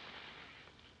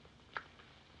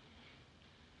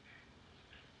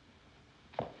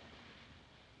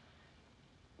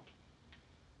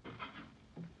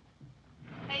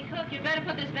 Hey, cook, you better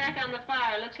put this back on the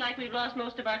fire. Looks like we've lost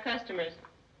most of our customers.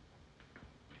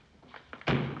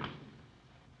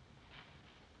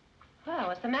 Well,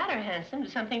 what's the matter, handsome?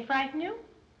 Did something frighten you?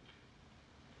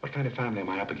 What kind of family am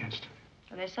I up against?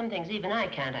 Well, there's some things even I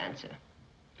can't answer.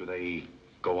 Do they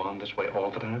go on this way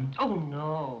all the time? Oh,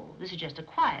 no. This is just a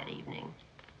quiet evening.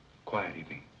 Quiet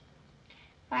evening.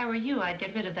 If I were you, I'd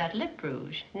get rid of that lip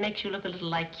rouge. It makes you look a little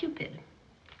like Cupid.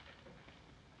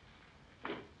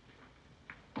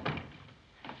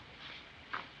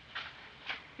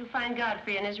 You'll find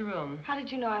Godfrey in his room. How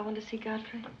did you know I wanted to see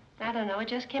Godfrey? I don't know. It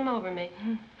just came over me.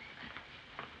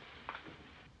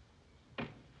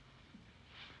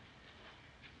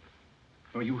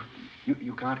 No,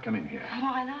 you can't come in here.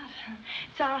 Why not?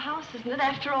 It's our house, isn't it?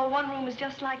 After all, one room is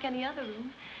just like any other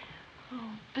room.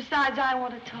 Oh, besides, I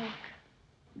want to talk.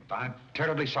 I'm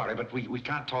terribly sorry, but we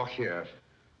can't talk here.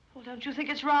 Well, don't you think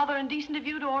it's rather indecent of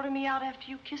you to order me out after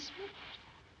you kiss me?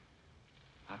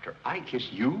 After I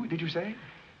kiss you, did you say?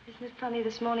 Isn't it funny,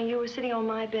 this morning you were sitting on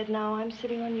my bed, now I'm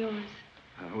sitting on yours.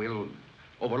 We'll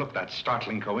overlook that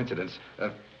startling coincidence.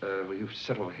 Will you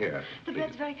sit over here? The please?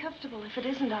 bed's very comfortable. If it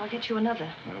isn't, I'll get you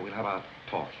another. We'll have our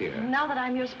talk here. Now that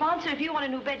I'm your sponsor, if you want a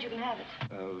new bed, you can have it.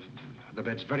 The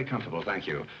bed's very comfortable, thank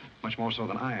you. Much more so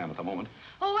than I am at the moment.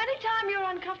 Oh, anytime you're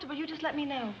uncomfortable, you just let me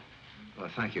know.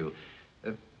 Thank you.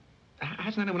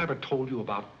 Hasn't anyone ever told you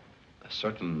about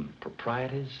certain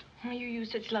proprieties? You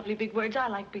use such lovely big words. I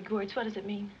like big words. What does it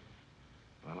mean?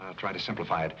 Well, I'll try to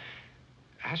simplify it.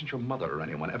 Hasn't your mother or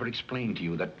anyone ever explained to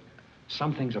you that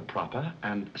some things are proper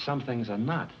and some things are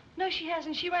not? No, she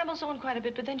hasn't. She rambles on quite a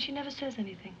bit, but then she never says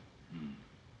anything.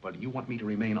 Well, you want me to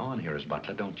remain on here as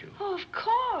butler, don't you? Oh, of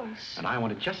course. And I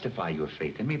want to justify your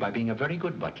faith in me by being a very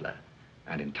good butler.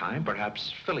 And in time,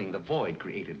 perhaps filling the void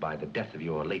created by the death of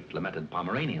your late lamented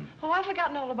Pomeranian. Oh, I've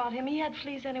forgotten all about him. He had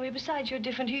fleas anyway. Besides, you're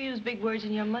different. You use big words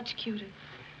and you're much cuter.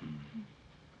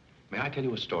 May I tell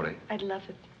you a story? I'd love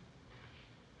it.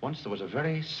 Once there was a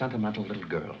very sentimental little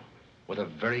girl with a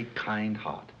very kind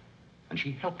heart. And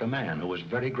she helped a man who was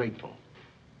very grateful.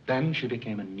 Then she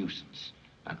became a nuisance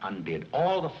and undid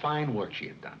all the fine work she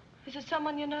had done. Is it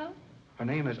someone you know? Her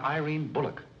name is Irene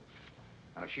Bullock.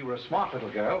 And if she were a smart little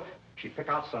girl, she'd pick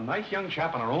out some nice young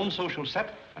chap on her own social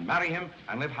set and marry him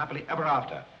and live happily ever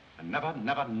after. And never,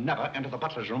 never, never enter the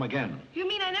butler's room again. You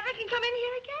mean I never can come in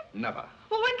here again? Never.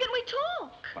 Well, when can we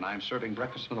talk? When I'm serving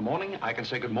breakfast in the morning, I can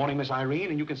say good morning, Miss Irene,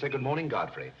 and you can say good morning,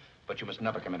 Godfrey. But you must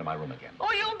never come into my room again.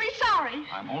 Oh, you'll be sorry.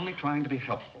 I'm only trying to be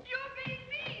helpful. You're being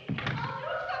mean. I'll do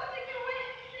something you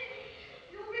won't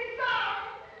see. You'll be sorry.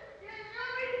 You'll be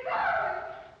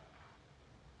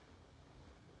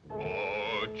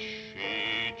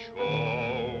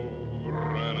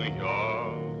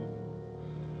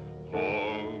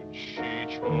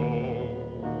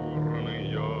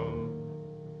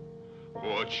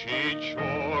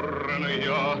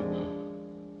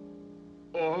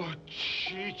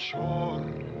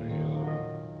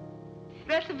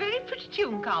That's a very pretty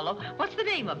tune, Carlo. What's the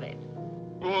name of it?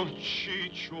 Oh,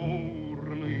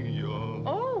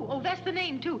 that's the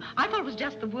name, too. I thought it was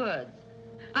just the words.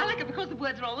 I like it because the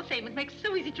words are all the same. It makes it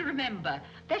so easy to remember.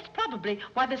 That's probably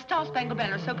why the Star-Spangled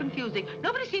Banner is so confusing.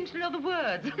 Nobody seems to know the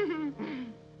words.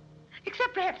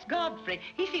 Except perhaps Godfrey.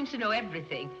 He seems to know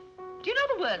everything. Do you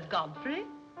know the words, Godfrey?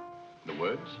 The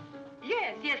words?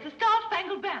 Yes, the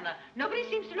Star-Spangled Banner. Nobody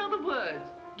seems to know the words.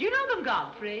 Do you know them,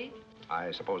 Godfrey?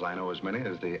 I suppose I know as many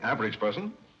as the average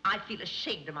person. I feel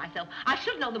ashamed of myself. I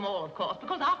should know them all, of course,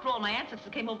 because after all, my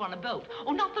ancestors came over on a boat.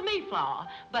 Oh, not the Mayflower,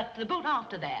 but the boat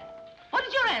after that. What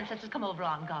did your ancestors come over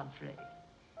on, Godfrey?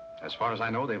 As far as I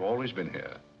know, they've always been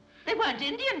here. They weren't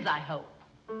Indians, I hope.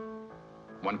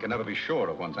 One can never be sure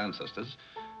of one's ancestors.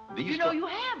 You know, you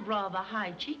have rather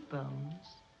high cheekbones.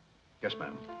 Yes,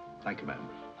 ma'am. Thank you, ma'am.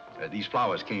 These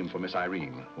flowers came for Miss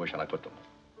Irene. Where shall I put them?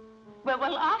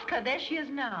 Well, ask her. There she is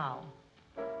now.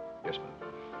 Yes, ma'am.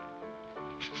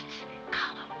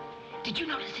 Carlo, did you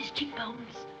notice his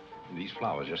cheekbones? These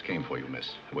flowers just came for you,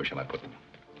 miss. Where shall I put them?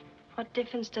 What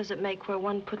difference does it make where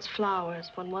one puts flowers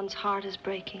when one's heart is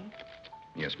breaking?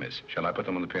 Yes, miss. Shall I put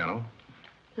them on the piano?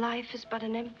 Life is but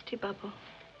an empty bubble.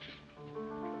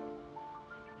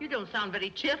 You don't sound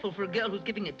very cheerful for a girl who's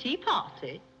giving a tea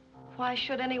party. Why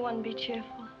should anyone be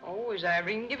cheerful? Oh, is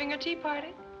Irene giving a tea party?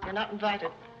 You're not invited.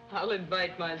 I'll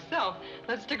invite myself.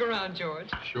 Let's stick around, George.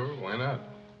 Sure, why not?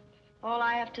 All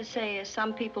I have to say is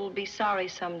some people will be sorry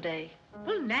someday.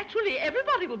 Well, naturally,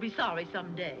 everybody will be sorry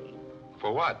someday.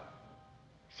 For what?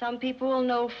 Some people will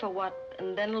know for what,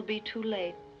 and then it'll be too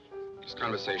late. This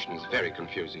conversation is very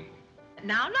confusing.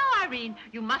 Now, Irene,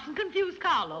 you mustn't confuse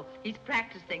Carlo. He's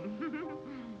practicing.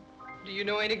 Do you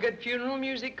know any good funeral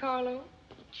music, Carlo?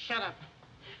 Shut up.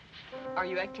 Are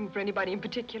you acting for anybody in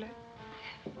particular?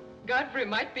 Godfrey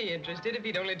might be interested if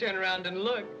he'd only turn around and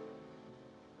look.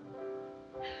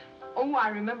 Oh, I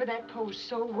remember that pose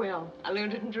so well. I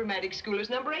learned it in dramatic school. It's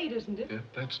number 8, isn't it? Yeah,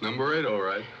 that's number 8, all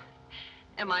right.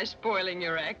 Am I spoiling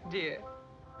your act, dear?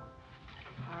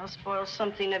 I'll spoil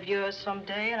something of yours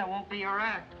someday, and it won't be your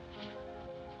act.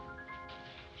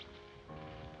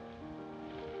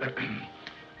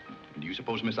 Do you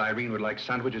suppose Miss Irene would like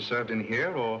sandwiches served in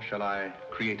here, or shall I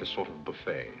create a sort of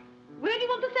buffet? Where do you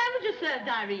want the sandwiches served,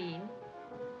 Irene?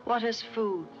 What is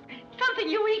food? Something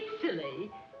you eat,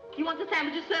 silly. You want the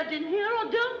sandwiches served in here,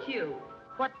 or don't you?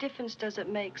 What difference does it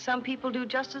make? Some people do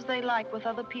just as they like with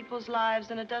other people's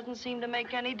lives, and it doesn't seem to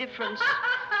make any difference.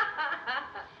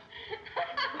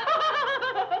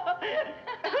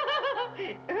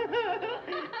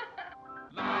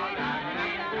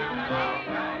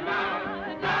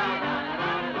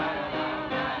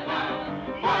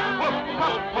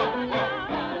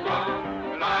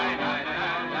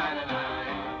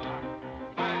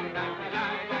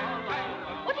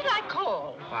 What did I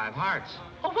call? 5 hearts.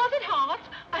 Oh, was it hearts?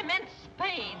 I meant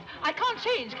spades. I can't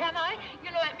change, can I?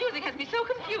 You know, that music has me so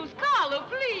confused. Carlo,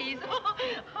 please.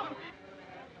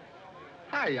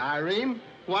 Hey, Irene.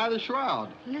 Why the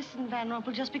shroud? Listen, Van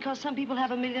Rumpel, just because some people have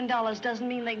 $1 million doesn't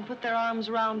mean they can put their arms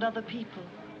around other people.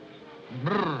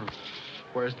 Brr.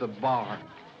 Where's the bar?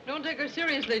 Don't take her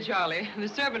seriously, Charlie. The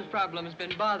servant problem's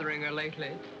been bothering her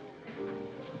lately.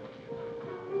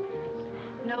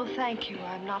 No, thank you.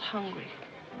 I'm not hungry.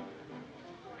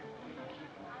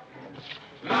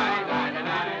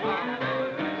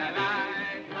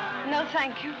 No,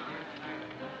 thank you.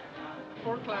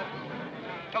 4 o'clock.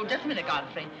 Oh, just a minute,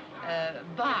 Godfrey.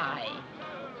 Bye.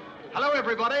 Hello,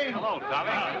 everybody. Hello,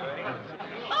 Tommy.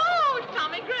 Oh, it's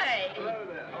Tommy Gray.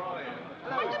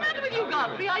 What's the matter with you,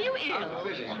 Godfrey? Are you ill?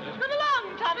 Come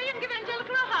along, Tommy, and give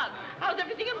Angelica a hug. How's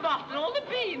everything in Boston? All the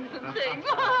beans and things.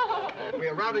 We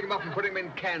are rounding them up and putting them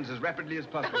in cans as rapidly as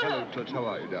possible. Hello, Toots. How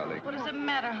are you, darling? What does it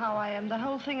matter how I am? The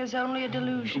whole thing is only a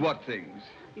delusion. What things?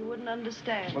 You wouldn't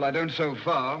understand. Well, I don't so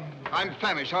far. I'm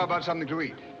famished. How about something to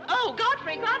eat? Oh,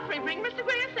 Godfrey, bring Mr.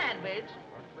 Gray a sandwich.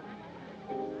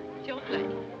 It's your plate.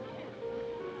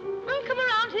 Well, come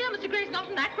around here. Mr. Gray's not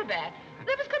an acrobat.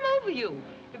 Whatever's come over you?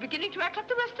 You're beginning to act like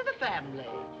the rest of the family.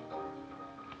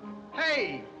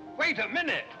 Hey, wait a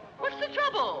minute. What's the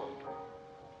trouble?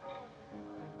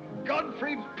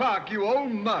 Godfrey Park, you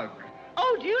old mug.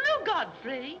 Oh, do you know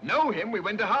Godfrey? Know him? We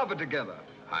went to Harvard together.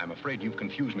 I'm afraid you've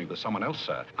confused me with someone else,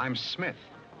 sir. I'm Smith.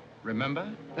 Remember?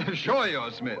 Sure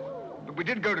you're Smith. But we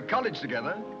did go to college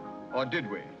together. Or did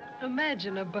we?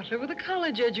 Imagine a butler with a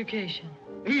college education.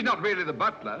 He's not really the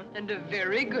butler. And a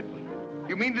very good one.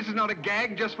 You mean this is not a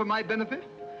gag just for my benefit?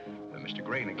 Mr.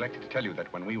 Gray neglected to tell you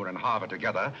that when we were in Harvard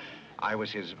together, I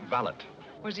was his valet.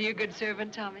 Was he a good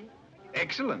servant, Tommy?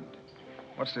 Excellent.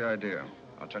 What's the idea?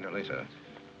 I'll tell you later.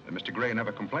 Mr. Gray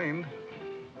never complained.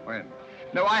 When?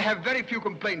 No, I have very few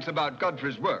complaints about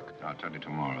Godfrey's work. I'll tell you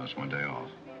tomorrow. It's one day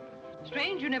off.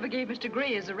 Strange you never gave Mr.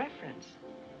 Gray as a reference.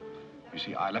 You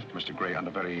see, I left Mr. Gray under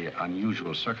very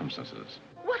unusual circumstances.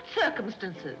 What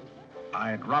circumstances?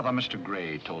 I'd rather Mr.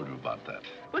 Gray told you about that.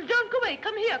 Well, don't go away.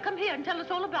 Come here and tell us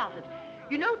all about it.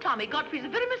 You know, Tommy, Godfrey's a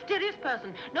very mysterious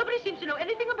person. Nobody seems to know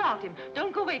anything about him.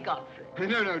 Don't go away, Godfrey.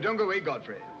 No, don't go away,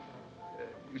 Godfrey.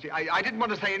 You see, I didn't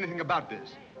want to say anything about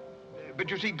this. But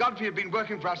you see, Godfrey had been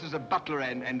working for us as a butler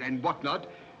and whatnot,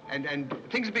 and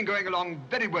things have been going along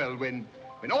very well when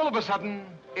all of a sudden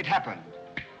it happened.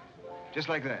 Just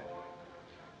like that.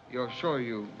 You're sure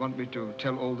you want me to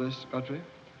tell all this, Godfrey?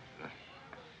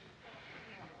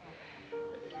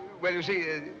 Well, you see,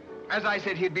 as I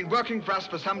said, he'd been working for us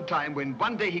for some time when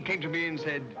one day he came to me and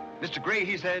said, Mr. Gray,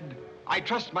 he said, I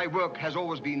trust my work has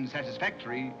always been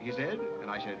satisfactory, he said.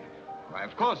 And I said, why,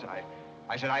 of course.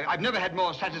 I said, I've never had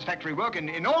more satisfactory work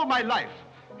in all my life.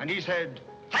 And he said,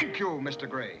 thank you, Mr.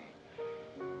 Gray.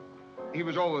 He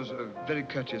was always a very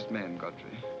courteous man,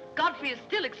 Godfrey. Godfrey is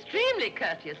still extremely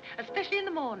courteous, especially in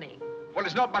the morning. Well,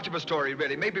 it's not much of a story,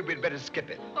 really. Maybe we'd better skip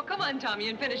it. Oh, come on, Tommy,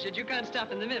 and finish it. You can't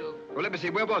stop in the middle. Well, let me see.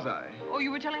 Where was I? Oh,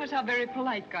 you were telling us how very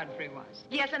polite Godfrey was.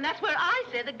 Yes, and that's where I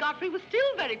said that Godfrey was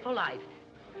still very polite.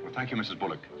 Well, thank you, Mrs.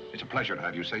 Bullock. It's a pleasure to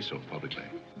have you say so publicly.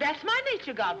 That's my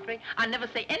nature, Godfrey. I never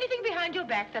say anything behind your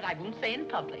back that I won't say in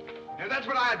public. Now, that's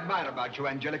what I admire about you,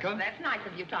 Angelica. That's nice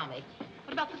of you, Tommy.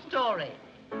 What about the story?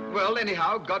 Well,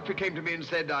 anyhow, Godfrey came to me and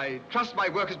said, I trust my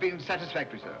work has been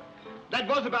satisfactory, sir. That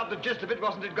was about the gist of it,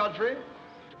 wasn't it, Godfrey?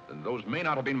 Those may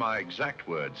not have been my exact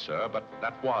words, sir, but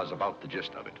that was about the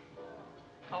gist of it.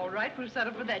 All right, we'll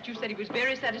settle for that. You said he was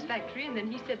very satisfactory, and then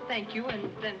he said thank you,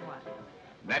 and then what?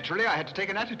 Naturally, I had to take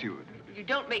an attitude. You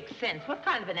don't make sense. What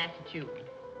kind of an attitude?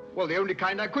 Well, the only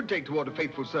kind I could take toward a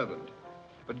faithful servant.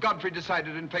 But Godfrey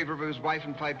decided in favor of his wife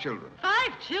and 5 children. 5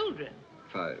 children?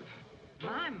 5.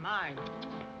 My.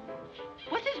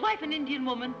 Was his wife an Indian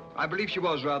woman? I believe she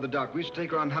was rather dark. We used to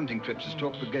take her on hunting trips to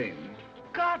stalk the game.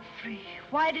 Godfrey,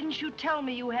 why didn't you tell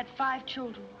me you had 5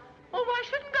 children? Oh, why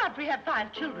shouldn't Godfrey have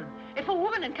 5 children? If a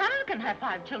woman in Canada can have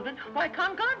 5 children, why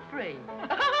can't Godfrey?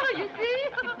 Oh, you see?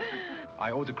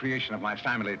 I owe the creation of my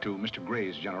family to Mr.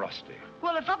 Gray's generosity.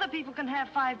 Well, if other people can have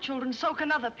 5 children, so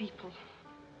can other people.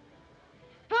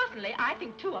 Personally, I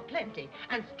think 2 are plenty.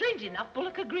 And strangely enough,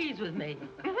 Bullock agrees with me.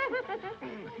 Listen,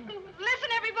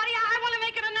 everybody, I want to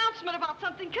make an announcement about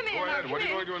something. Come here. Go ahead. Now, What are you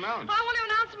come going to announce? I want to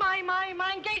announce my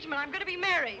engagement. I'm going to be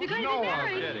married. You're going to be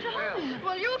married?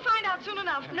 Well, you'll find out soon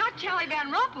enough. Not Charlie Van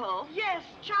Rumpel. Yes,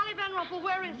 Charlie Van Rumpel.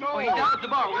 Where is he? No. Oh, he's down at the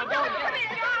bar. We'll go and Come get here,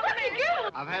 him. Charlie. Let me go.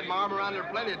 I've had my arm around her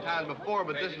plenty of times before,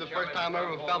 but this is the first time I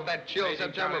ever felt that chill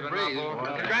September breeze.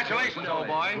 Congratulations, old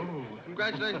boy.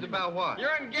 Congratulations about what?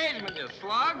 Your engagement, you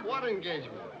slug. What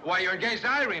engagement? Why, you're engaged to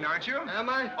Irene, aren't you? Am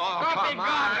I? Oh, come on.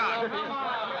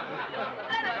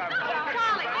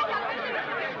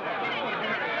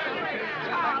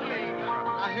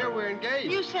 I hear we're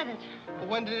engaged. You said it. Well,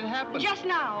 when did it happen? Just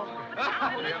now.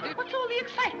 What's all the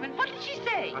excitement? What did she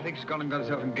say? I think she's gone and got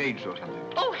herself engaged or something.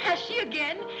 Oh, has she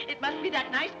again? It must be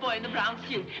that nice boy in the brown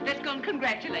suit. Let's go and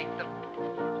congratulate them.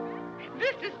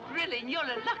 This is thrilling. You're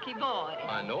a lucky boy.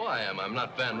 I know I am. I'm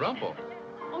not Van Rumpel.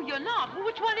 Oh, you're not? Well,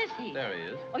 which one is he? There he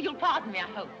is. Oh, you'll pardon me, I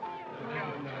hope.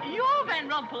 You're Van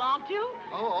Rumpel, aren't you?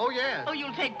 Oh, yes. Oh,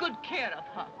 you'll take good care of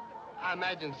her. I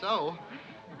imagine so.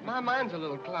 My mind's a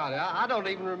little cloudy. I don't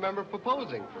even remember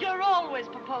proposing. You're always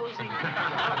proposing.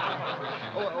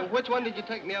 Which one did you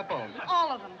take me up on? All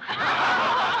of them.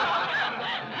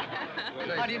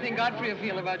 How do you think Godfrey will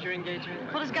feel about your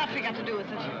engagement? What has Godfrey got to do with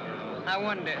it? I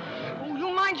wonder. Oh, you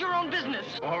mind your own business.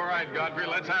 All right, Godfrey,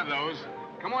 let's have those.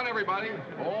 Come on, everybody.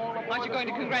 Aren't you going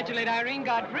to congratulate Irene,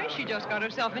 Godfrey? She just got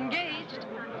herself engaged.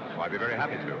 Oh, I'd be very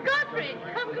happy to. Godfrey,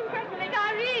 come congratulate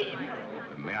Irene.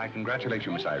 May I congratulate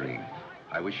you, Miss Irene?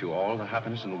 I wish you all the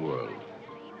happiness in the world.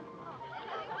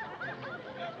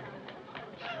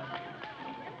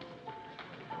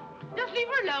 Just leave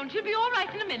her alone. She'll be all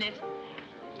right in a minute.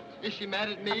 Is she mad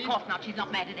at me? Of course not. She's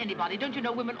not mad at anybody. Don't you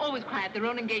know women always cry at their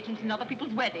own engagements and other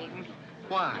people's weddings?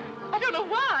 Why? I don't know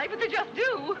why, but they just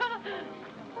do.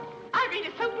 Irene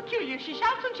is so peculiar. She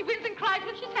shouts when she wins and cries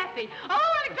when she's happy. Oh,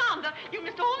 Alexander, you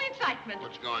missed all the excitement.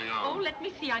 What's going on? Oh, let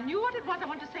me see. I knew what it was I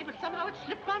wanted to say, but somehow it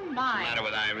slipped my mind. What's the matter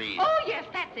with Irene? Oh, yes,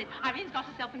 that's it. Irene's got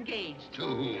herself engaged. To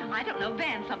whom? I don't know,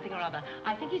 Van something or other.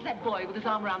 I think he's that boy with his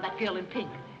arm around that girl in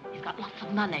pink. He's got lots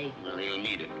of money. Well, he'll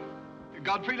need it.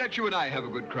 Godfrey, let you and I have a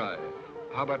good cry.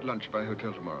 How about lunch by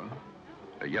hotel tomorrow?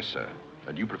 Yes, sir.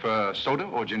 Do you prefer soda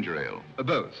or ginger ale?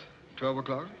 Both. 12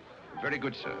 o'clock? Very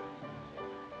good, sir.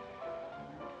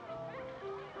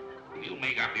 You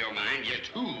make up your mind just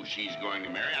who she's going to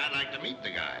marry. I'd like to meet the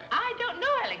guy. I don't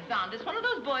know, Alexander. It's one of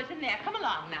those boys in there. Come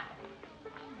along now.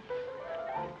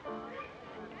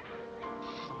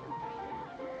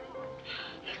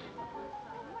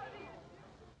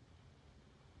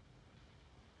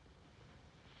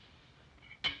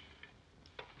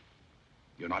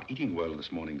 You're not eating well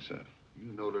this morning, sir.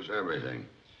 You notice everything.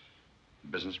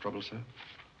 Business trouble, sir?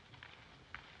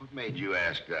 What made you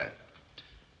ask that?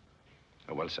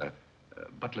 Well, sir,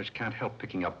 butlers can't help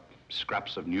picking up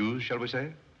scraps of news, shall we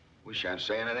say? We shan't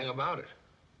say anything about it.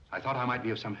 I thought I might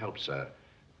be of some help, sir.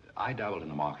 I dabbled in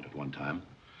the market at one time.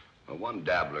 Well, one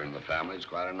dabbler in the family is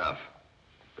quite enough.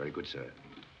 Very good, sir.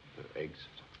 Eggs?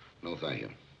 No, thank you.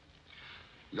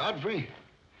 Godfrey,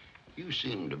 you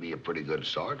seem to be a pretty good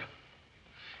sort.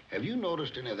 Have you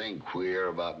noticed anything queer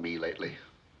about me lately?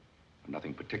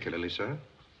 Nothing particularly, sir.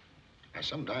 I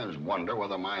sometimes wonder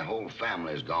whether my whole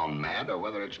family's gone mad or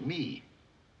whether it's me.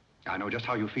 I know just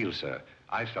how you feel, sir.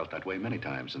 I've felt that way many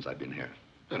times since I've been here.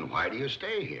 Then why do you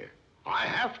stay here? I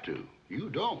have to. You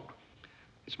don't.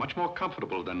 It's much more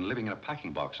comfortable than living in a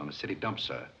packing box on a city dump,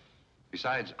 sir.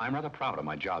 Besides, I'm rather proud of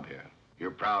my job here.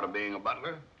 You're proud of being a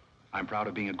butler? I'm proud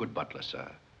of being a good butler, sir.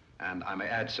 And I may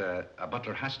add, sir, a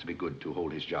butler has to be good to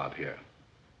hold his job here.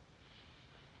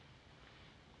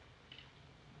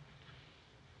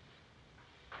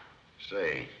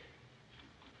 Say,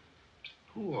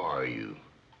 who are you?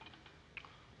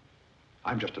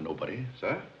 I'm just a nobody,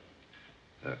 sir.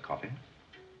 Coffee?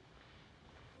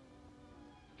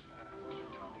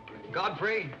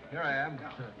 Godfrey, here I am.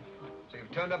 So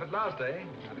you've turned up at last, eh?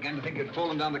 I began to think you'd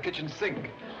fallen down the kitchen sink.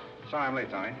 Sorry I'm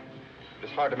late, Tommy.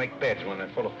 It's hard to make beds when they're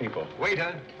full of people.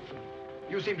 Waiter,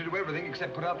 you seem to do everything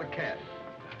except put out the cat.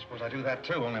 I suppose I do that,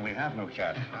 too, only we have no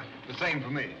cat. The same for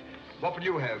me. What will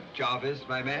you have, Jarvis,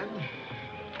 my man?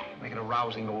 Make it a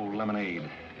rousing old lemonade.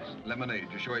 Lemonade,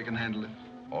 you sure you can handle it?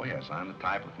 Oh, yes, I'm the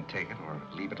type who can take it or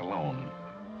leave it alone.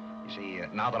 You You see,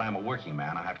 now that I'm a working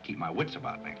man, I have to keep my wits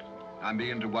about me. I'm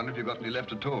beginning to wonder if you've got any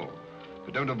left at all.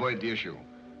 But don't avoid the issue.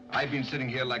 I've been sitting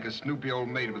here like a snoopy old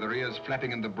maid with her ears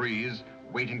flapping in the breeze,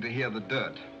 waiting to hear the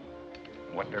dirt.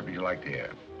 What dirt would you like to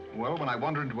hear? Well, when I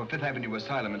wander into a Fifth Avenue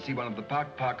asylum and see one of the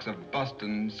parks of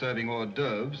Boston serving hors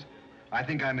d'oeuvres, I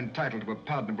think I'm entitled to a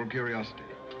pardonable curiosity.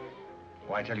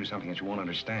 Well, I tell you something that you won't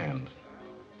understand.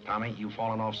 Tommy, you've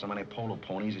fallen off so many polo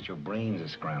ponies that your brains are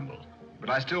scrambled. But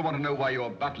I still want to know why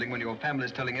you're bustling when your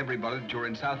family's telling everybody that you're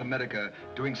in South America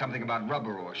doing something about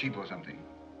rubber or sheep or something.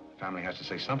 Family has to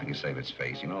say something to save its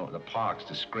face. You know, the Parks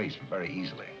disgrace very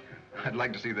easily. I'd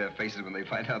like to see their faces when they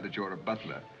find out that you're a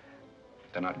butler.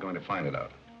 They're not going to find it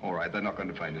out. All right, they're not going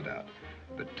to find it out.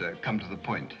 But come to the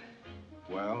point.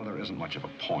 Well, there isn't much of a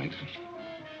point.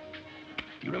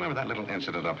 You remember that little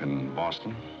incident up in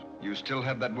Boston? You still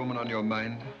have that woman on your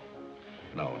mind?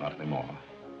 No, not anymore.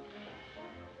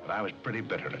 But I was pretty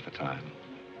bitter at the time.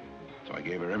 So I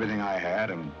gave her everything I had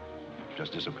and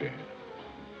just disappeared.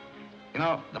 You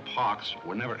know, the Parks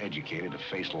were never educated to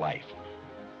face life.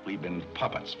 We've been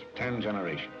puppets for 10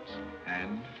 generations.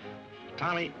 And?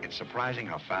 Tommy, it's surprising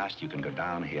how fast you can go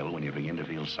downhill when you begin to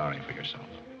feel sorry for yourself.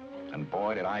 And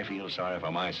boy, did I feel sorry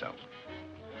for myself.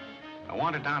 I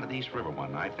wandered down to the East River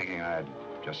one night thinking I'd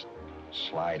just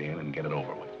slide in and get it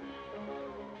over with.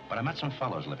 But I met some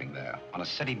fellows living there on a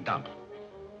city dump.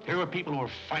 Here were people who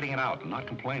were fighting it out and not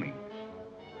complaining.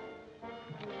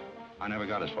 I never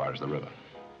got as far as the river.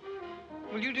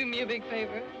 Will you do me a big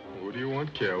favor? Who do you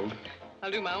want killed? I'll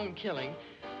do my own killing.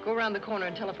 Go around the corner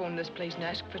and telephone this place and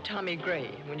ask for Tommy Gray.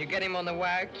 When you get him on the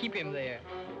wire, keep him there.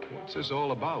 What's this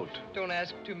all about? Don't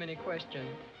ask too many questions.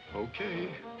 Okay.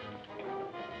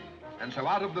 And so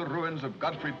out of the ruins of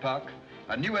Godfrey Park,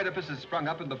 a new edifice has sprung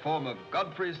up in the form of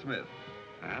Godfrey Smith.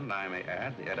 And I may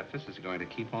add, the edifice is going to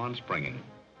keep on springing.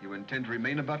 You intend to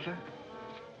remain a butler?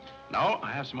 No,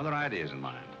 I have some other ideas in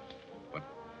mind. But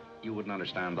you wouldn't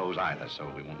understand those either,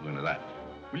 so we won't go into that.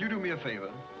 Will you do me a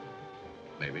favor?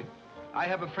 Maybe. I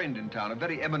have a friend in town, a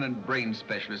very eminent brain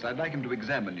specialist. I'd like him to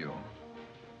examine you.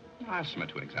 I'll submit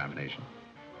to an examination.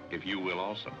 If you will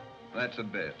also. That's a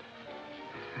bet.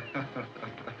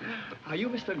 Are you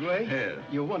Mr. Gray? Yes.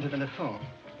 You're wanted on the phone.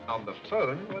 On the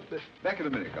phone? What the... Back in a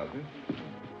minute, Cosby.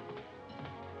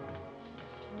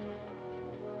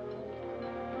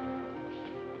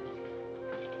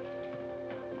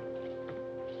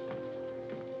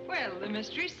 Well, the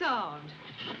mystery's solved.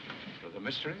 The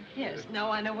mystery? Yes,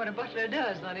 now I know what a butler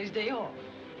does on his day off.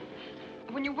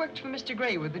 When you worked for Mr.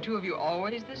 Gray, were the two of you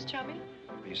always this chummy?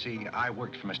 You see, I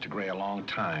worked for Mr. Gray a long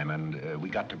time, and we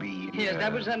got to be... Yes,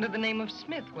 that was under the name of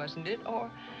Smith, wasn't it?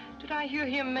 Or did I hear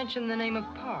him mention the name of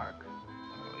Park?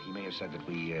 He may have said that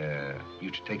we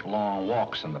used to take long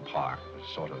walks in the park,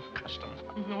 sort of custom.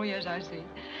 Oh, yes, I see.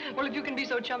 Well, if you can be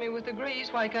so chummy with the Grays,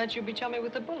 why can't you be chummy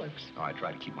with the Bullocks? Oh, I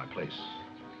try to keep my place.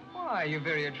 Why, you're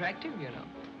very attractive, you know.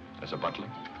 As a butler?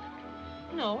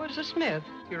 No, as a Smith.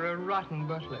 You're a rotten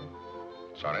butler.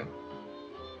 Sorry?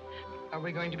 Are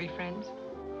we going to be friends?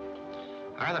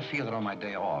 I rather feel that on my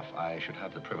day off, I should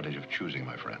have the privilege of choosing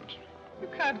my friends. You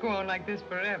can't go on like this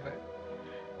forever.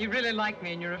 You really like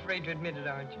me and you're afraid to admit it,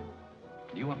 aren't you?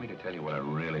 Do you want me to tell you what I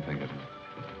really think of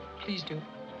you? Please do.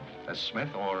 As Smith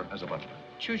or as a butler?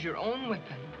 Choose your own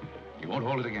weapon. You won't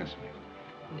hold it against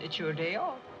me. It's your day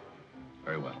off.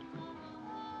 Very well.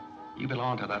 You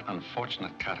belong to that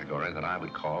unfortunate category that I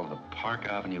would call the Park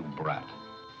Avenue brat.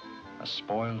 A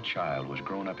spoiled child who was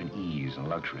grown up in ease and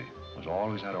luxury, was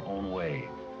always had her own way,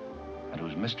 and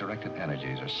whose misdirected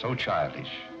energies are so childish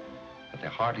that they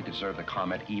hardly deserve the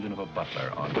comment even of a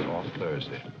butler on his off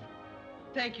Thursday.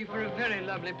 Thank you for a very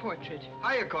lovely portrait.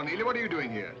 Hiya, Cornelia. What are you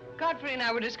doing here? Godfrey and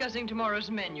I were discussing tomorrow's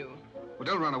menu. Well,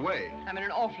 don't run away. I'm in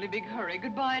an awfully big hurry.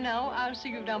 Goodbye now. I'll see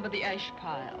you down by the ash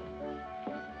pile.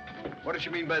 What does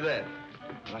she mean by that?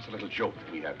 Well, that's a little joke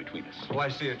that we have between us. Oh, I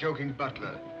see. A joking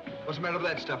butler. What's the matter with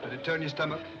that stuff? Did it turn your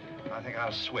stomach? I think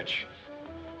I'll switch.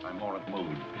 I'm more at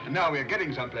mood. And now we're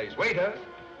getting someplace. Waiter!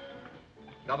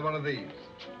 Another one of these.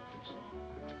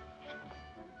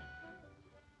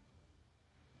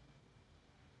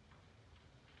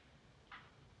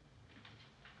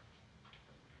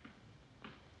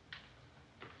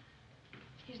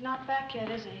 He's not back yet,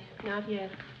 is he? Not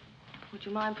yet. Would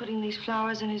you mind putting these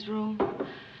flowers in his room?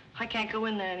 I can't go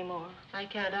in there anymore. I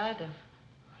can't either.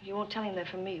 You won't tell him they're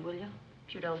from me, will you?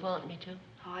 If you don't want me to.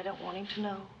 Oh, I don't want him to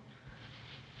know.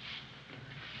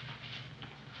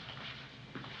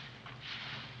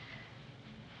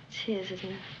 It's his,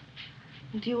 isn't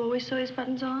it? Do you always sew his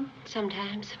buttons on?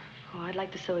 Sometimes. Oh, I'd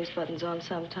like to sew his buttons on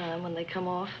sometime when they come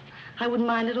off. I wouldn't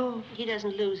mind at all. He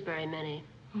doesn't lose very many.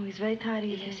 Oh, he's very tidy,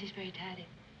 Yes, he's very tidy.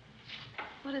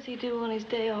 What does he do on his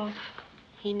day off?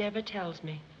 He never tells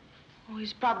me. Oh,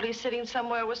 he's probably sitting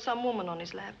somewhere with some woman on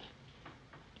his lap.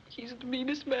 He's the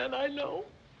meanest man I know.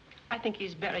 I think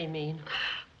he's very mean.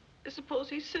 I suppose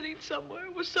he's sitting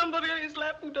somewhere with somebody on his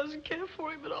lap who doesn't care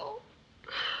for him at all.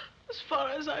 As far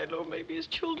as I know, maybe his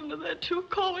children are there too,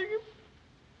 calling him.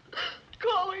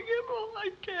 Calling him. Oh,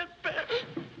 I can't bear it.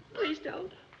 Please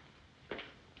don't.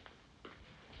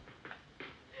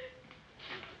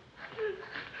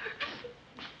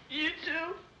 You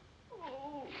too?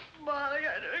 Oh, Molly,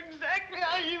 I know exactly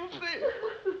how you feel.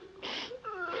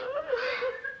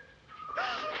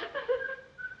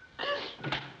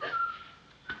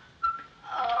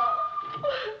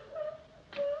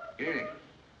 Here.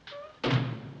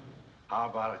 How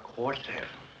about a quartet?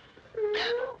 Yeah.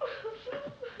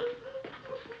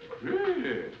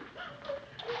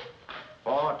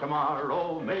 For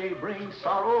tomorrow may bring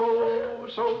sorrow,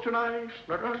 so tonight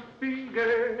let us be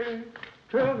gay.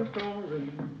 Tell the story.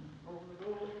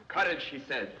 Courage, he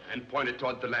said, and pointed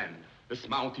toward the land. This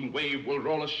mounting wave will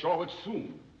roll us shoreward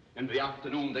soon. In the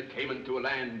afternoon they came into a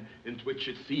land into which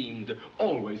it seemed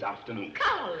always afternoon.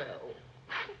 Carlo!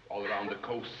 All around the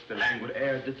coast, the languid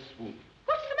air did swoon.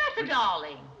 What's the matter,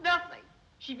 darling? Nothing.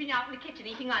 She's been out in the kitchen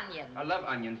eating onions. I love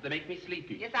onions. They make me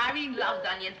sleepy. Yes, Irene loved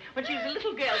onions. When she was a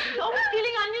little girl, she was always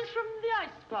stealing onions from the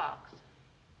icebox.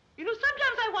 You know,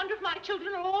 sometimes I wonder if my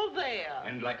children are all there.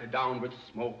 And like a downward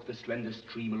smoke, the slender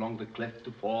stream along the cleft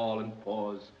to fall and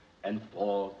pause and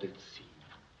fall did seem.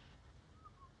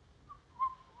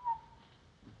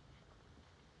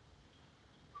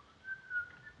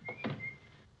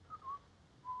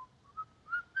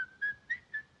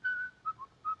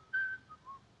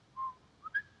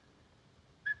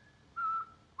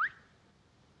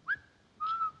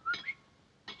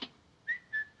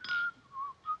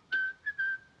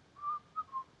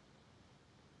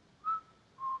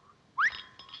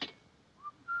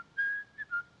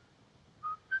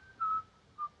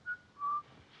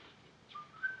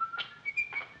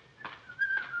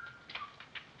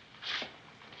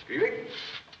 Greeley?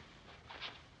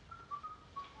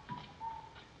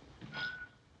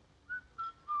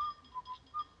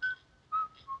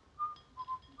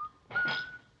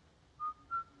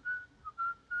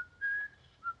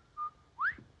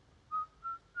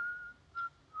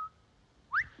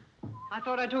 I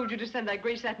thought I told you to send that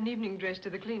gray satin evening dress to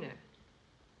the cleaner.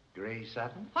 Gray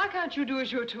satin? Why can't you do as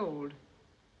you're told?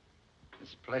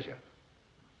 It's a pleasure.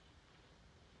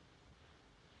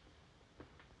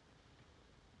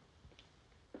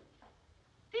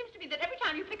 Seems to me that every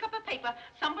time you pick up a paper,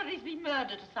 somebody's been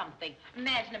murdered or something.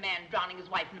 Imagine a man drowning his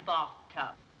wife in a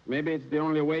bathtub. Maybe it's the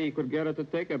only way he could get her to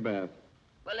take a bath.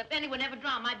 Well, if anyone ever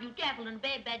drowned my beautiful in a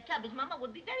bad, bad tub, his mama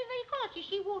would be very, very cautious.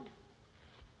 She would.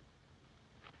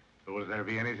 Will there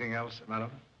be anything else,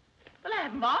 madam? Well, I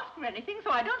haven't asked for anything,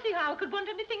 so I don't see how I could want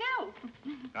anything else.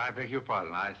 I beg your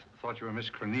pardon. I thought you were Miss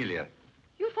Cornelia.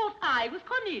 You thought I was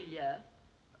Cornelia?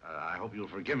 I hope you'll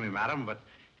forgive me, madam, but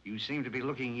you seem to be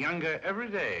looking younger every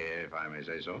day, if I may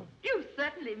say so. You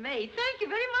certainly may. Thank you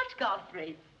very much,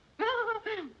 Godfrey.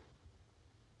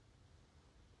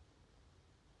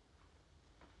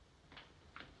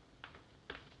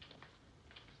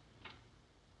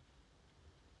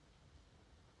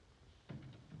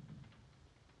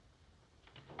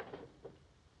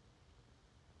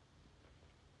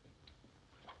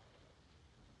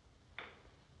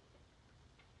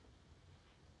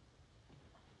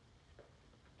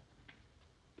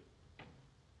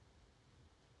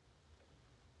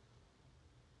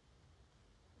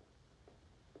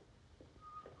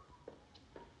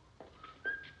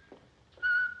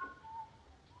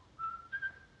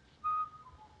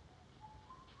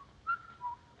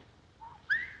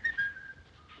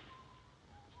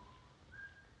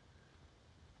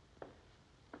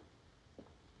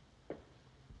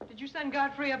 Did you send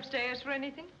Godfrey upstairs for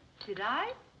anything? Did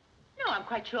I? No, I'm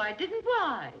quite sure I didn't.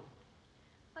 Why?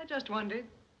 I just wondered.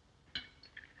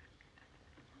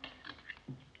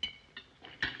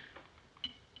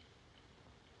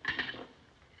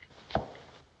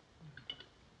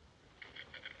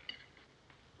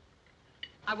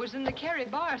 I was in the Cary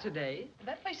bar today.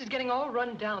 That place is getting all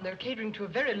run down. They're catering to a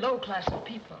very low class of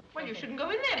people. Well, you shouldn't go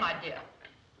in there, my dear.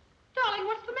 Darling,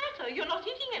 what's the matter? You're not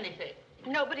eating anything.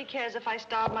 Nobody cares if I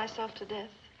starve myself to death.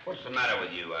 What's the matter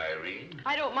with you, Irene?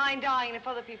 I don't mind dying if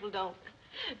other people don't.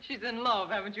 She's in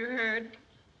love, haven't you heard?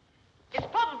 It's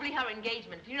probably her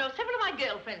engagement. You know, several of my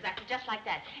girlfriends acted just like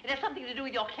that. It has something to do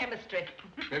with your chemistry.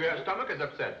 Maybe her stomach is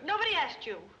upset. Nobody asked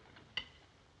you.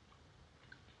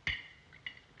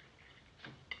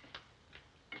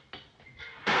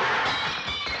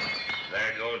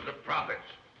 There goes the profits.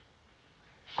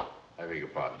 I beg your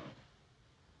pardon.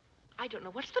 I don't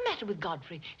know what's the matter with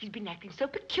Godfrey. He's been acting so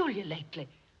peculiar lately.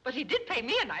 But he did pay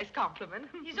me a nice compliment.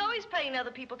 He's always paying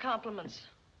other people compliments.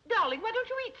 Darling, why don't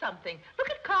you eat something? Look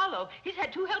at Carlo. He's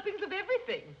had 2 helpings of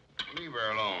everything. Leave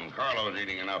her alone. Carlo's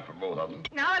eating enough for both of them.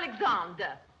 Now,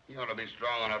 Alexander, You ought to be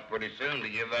strong enough pretty soon to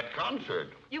give that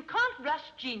concert. you can't rush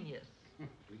genius.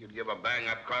 We could give a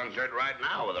bang-up concert right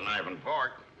now with a knife and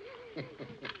fork.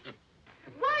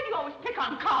 Why do you always pick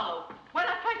on Carlo? Why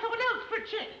not try someone else for a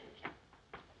change?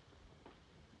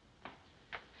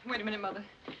 Wait a minute, Mother.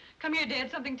 Come here,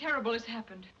 Dad. Something terrible has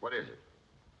happened. What is it?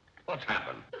 What's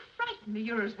happened? You frighten me.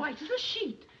 You're as white as a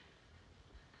sheet.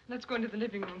 Let's go into the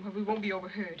living room where we won't be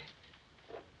overheard.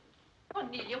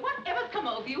 Cornelia, whatever's come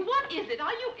over you? What is it?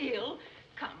 Are you ill?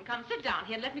 Come, sit down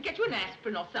here and let me get you an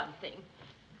aspirin or something.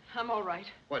 I'm all right.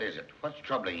 What is it? What's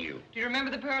troubling you? Do you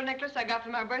remember the pearl necklace I got for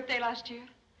my birthday last year?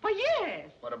 Why, yes.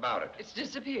 What about it? It's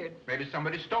disappeared. Maybe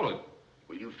somebody stole it.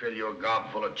 Will you fill your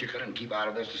gob full of chicken and keep out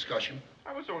of this discussion?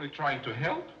 I was only trying to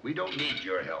help. We don't need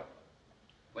your help.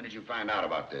 When did you find out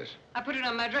about this? I put it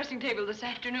on my dressing table this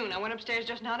afternoon. I went upstairs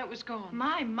just now and it was gone.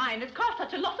 My mind, it's cost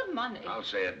such a lot of money. I'll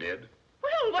say it did.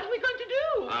 Well, what are we going to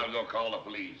do? I'll go call the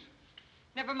police.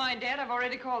 Never mind, Dad. I've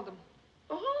already called them.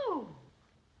 Oh.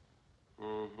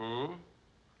 Mm-hmm.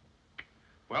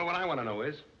 Well, what I want to know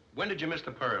is, when did you miss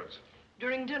the pearls?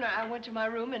 During dinner, I went to my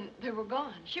room and they were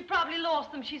gone. She probably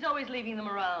lost them. She's always leaving them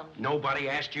around. Nobody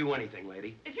asked you anything,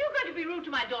 lady. If you're going to be rude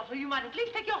to my daughter, you might at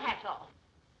least take your hat off.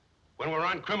 When we're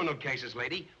on criminal cases,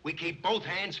 lady, we keep both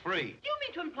hands free. Do you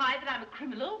mean to imply that I'm a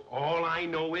criminal? All I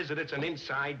know is that it's an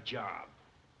inside job.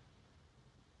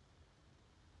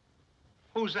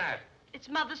 Who's that? It's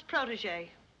Mother's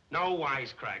protege. No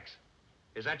wisecracks.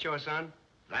 Is that your son?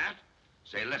 That?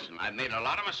 Say, listen, I've made a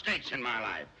lot of mistakes in my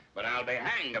life, but I'll be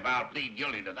hanged if I'll plead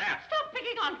guilty to that. Stop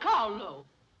picking on Carlo.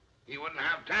 He wouldn't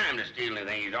have time to steal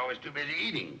anything. He's always too busy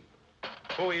eating.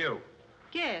 Who are you?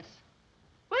 Yes.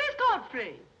 Where's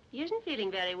Godfrey? He isn't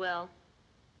feeling very well.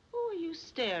 Who are you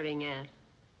staring at?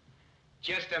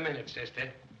 Just a minute, sister.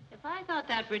 If I thought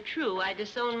that were true, I'd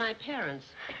disown my parents.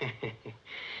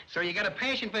 So you got a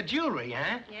passion for jewelry,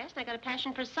 huh? Yes, and I got a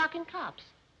passion for socking cops.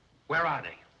 Where are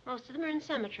they? Most of them are in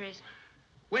cemeteries.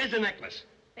 Where's the necklace?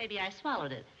 Maybe I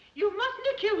swallowed it. You mustn't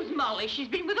accuse Molly. She's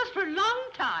been with us for a long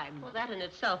time. Well, that in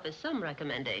itself is some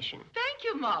recommendation. Thank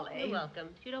you, Molly. You're welcome.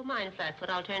 If you don't mind, Flatfoot,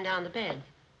 I'll turn down the beds.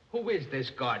 Who is this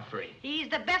Godfrey? He's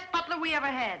the best butler we ever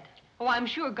had. Oh, I'm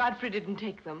sure Godfrey didn't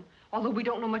take them, although we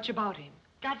don't know much about him.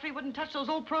 Godfrey wouldn't touch those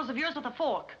old pearls of yours with a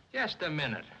fork. Just a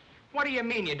minute. What do you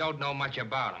mean you don't know much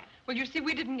about him? Well, you see,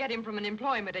 we didn't get him from an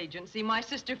employment agency. My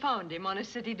sister found him on a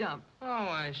city dump. Oh,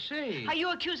 I see. Are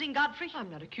you accusing Godfrey? I'm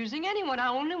not accusing anyone. I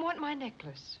only want my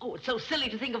necklace. Oh, it's so silly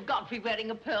to think of Godfrey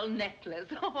wearing a pearl necklace.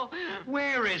 Oh.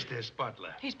 Where is this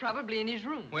butler? He's probably in his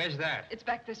room. Where's that? It's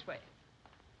back this way.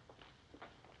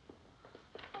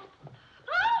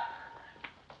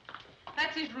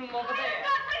 That's his room over there.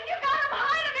 Godfrey, you got him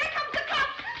behind him. Here comes the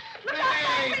cops. Look out,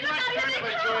 Godfrey. Look out. Here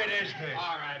they come. joint is this?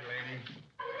 All right, lady.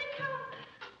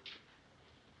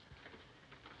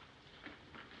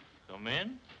 Come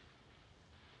in.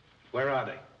 Where are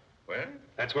they? Where?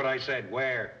 That's what I said.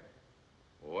 Where?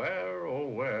 Where, oh,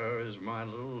 where is my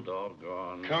little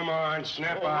doggone... Come on,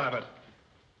 snap out of it.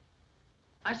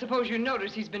 I suppose you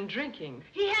notice he's been drinking.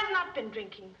 He has not been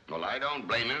drinking. Well, I don't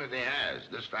blame him if he has.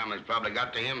 This family's probably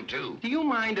got to him, too. Do you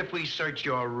mind if we search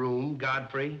your room,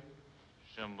 Godfrey?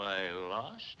 Somebody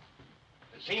lost?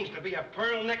 There seems to be a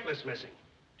pearl necklace missing.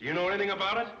 Do you know anything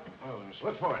about it? Oh,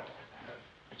 slip for it.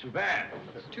 Too bad.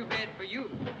 It's too bad for you.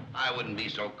 I wouldn't be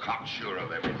so cocksure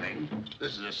of everything.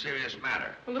 This is a serious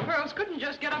matter. Well, the pearls couldn't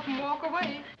just get up and walk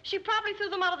away. She probably threw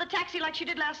them out of the taxi like she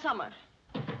did last summer.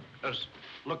 Just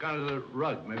look under the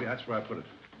rug. Maybe that's where I put it.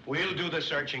 We'll do the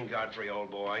searching, Godfrey, old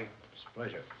boy. It's a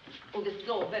pleasure. Oh, this is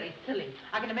all very silly.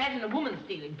 I can imagine a woman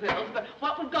stealing pearls, but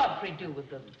what would Godfrey do with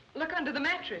them? Look under the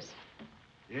mattress.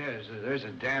 Yes, there's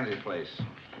a dandy place.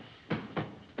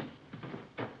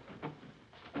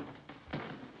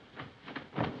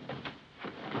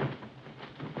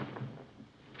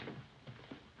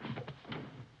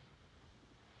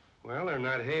 Well, they're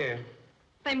not here.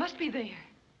 They must be there.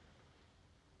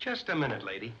 Just a minute,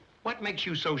 lady. What makes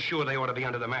you so sure they ought to be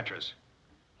under the mattress?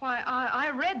 Why, I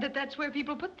read that that's where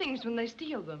people put things when they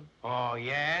steal them. Oh,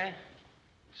 yeah?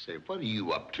 Say, what are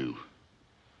you up to?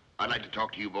 I'd like to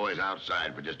talk to you boys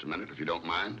outside for just a minute, if you don't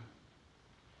mind.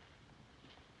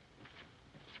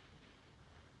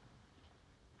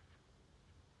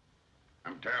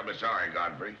 I'm terribly sorry,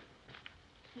 Godfrey.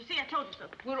 You see, I told you so.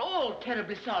 We're all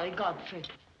terribly sorry, Godfrey.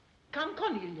 Come,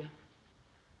 Cornelia.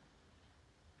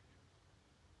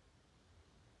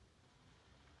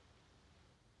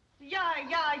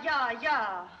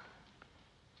 Yeah.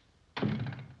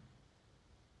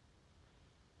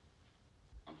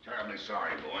 I'm terribly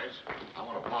sorry, boys. I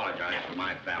want to apologize for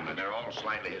my family. They're all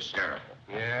slightly hysterical.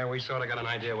 Yeah, we sort of got an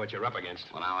idea what you're up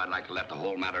against. Well, now, I'd like to let the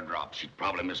whole matter drop. She'd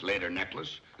probably mislaid her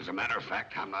necklace. As a matter of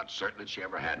fact, I'm not certain that she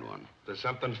ever had one. There's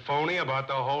something phony about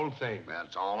the whole thing.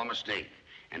 That's all a mistake.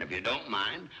 And if you don't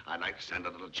mind, I'd like to send a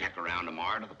little check around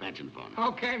tomorrow to the pension fund.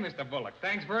 Okay, Mr. Bullock.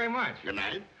 Thanks very much. Good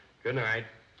night. Good night.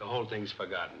 The whole thing's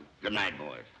forgotten. Good night,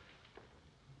 boys.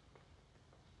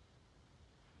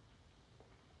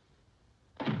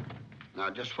 Now,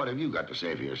 just what have you got to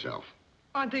say for yourself?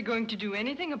 Aren't they going to do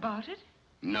anything about it?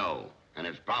 No. And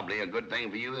it's probably a good thing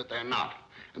for you that they're not.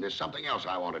 And there's something else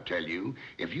I want to tell you.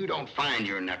 If you don't find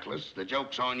your necklace, the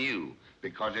joke's on you,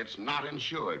 because it's not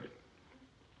insured.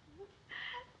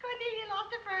 Cornelia lost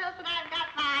the pearls and I've got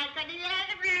mine. Cornelia lost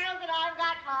the pearls and I've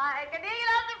got mine. Cornelia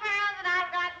lost the pearls and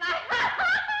I've got mine.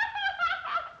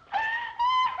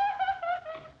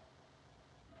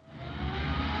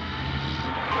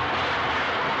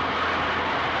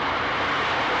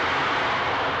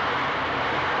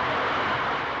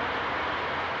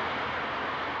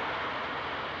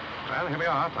 Well, here we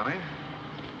are, Tommy.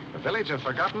 The Village of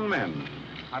Forgotten Men.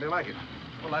 How do you like it?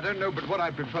 Well, I don't know but what I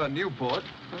prefer Newport.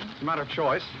 It's a matter of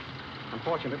choice.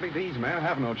 Unfortunately, these men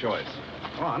have no choice.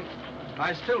 Go on.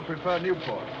 I still prefer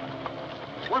Newport.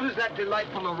 What is that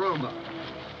delightful aroma?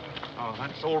 Oh,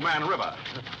 that's Old Man River.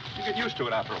 You get used to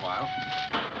it after a while.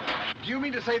 Do you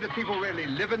mean to say that people really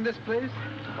live in this place?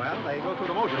 Well, they go through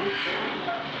the motions.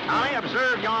 Tommy,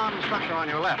 observe yon structure on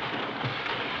your left.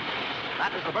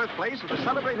 That is the birthplace of the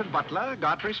celebrated butler,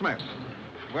 Godfrey Smith.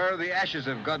 Where are the ashes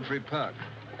of Godfrey Park?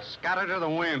 Scattered to the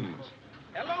winds.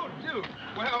 Hello, Duke.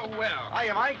 Well.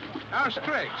 Hiya, Mike. How's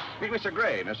tricks? Meet Mr.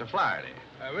 Gray, Mr. Flaherty.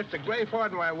 Mr. Gray,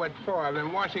 pardon my wet floor. I've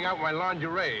been washing out my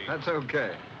lingerie. That's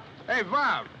okay. Hey,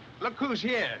 Bob, look who's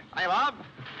here. Hiya, Bob.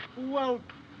 Well,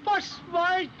 bust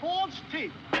my Paul's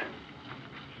teeth.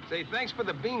 Say, thanks for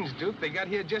the beans, Duke. They got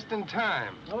here just in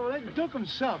time. Oh, let the Duke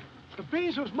himself. The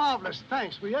beans was marvelous,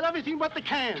 thanks. We had everything but the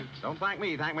cans. Don't thank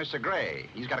me, thank Mr. Gray.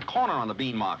 He's got a corner on the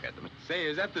bean market. Say,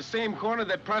 is that the same corner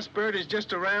that Prosperity is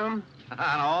just around?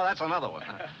 No, that's another one.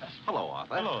 Hello,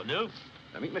 Arthur. Hello, Duke.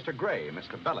 Meet Mr. Gray,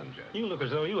 Mr. Bellinger. You look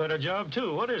as though you had a job,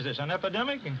 too. What is this, an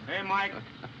epidemic? Hey, Mike,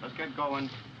 let's get going.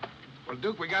 Well,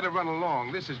 Duke, we got to run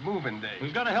along. This is moving day.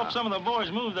 We've got to help some of the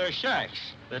boys move their shacks.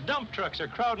 The dump trucks are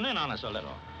crowding in on us a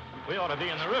little. We ought to be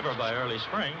in the river by early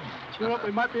spring. Sure up,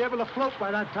 we might be able to float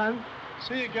by that time.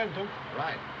 See you again, Duke.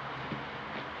 Right.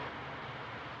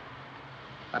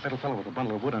 That little fellow with the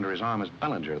bundle of wood under his arm is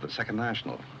Bellinger of the Second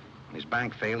National. When his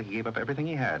bank failed, he gave up everything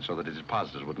he had so that his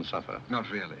depositors wouldn't suffer. Not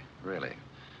really. Really.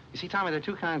 You see, Tommy, there are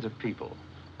two kinds of people.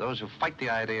 Those who fight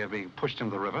the idea of being pushed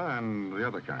into the river and the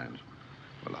other kinds.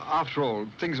 Well, after all,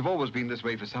 things have always been this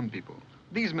way for some people.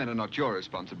 These men are not your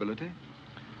responsibility.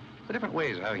 They're different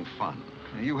ways of having fun.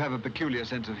 You have a peculiar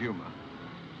sense of humor.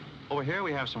 Over here,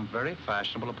 we have some very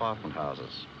fashionable apartment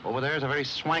houses. Over there is a very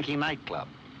swanky nightclub.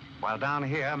 While down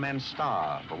here, men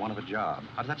starve for want of a job.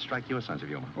 How does that strike your sense of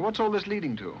humor? Well, what's all this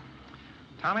leading to?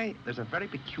 Tommy, there's a very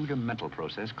peculiar mental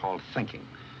process called thinking.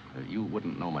 You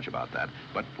wouldn't know much about that.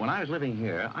 But when I was living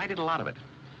here, I did a lot of it.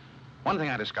 One thing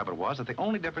I discovered was that the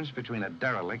only difference between a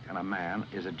derelict and a man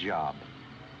is a job.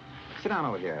 Sit down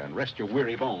over here and rest your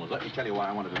weary bones. Let me tell you why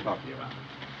I wanted to talk to you about it.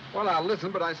 Well, I'll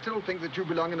listen, but I still think that you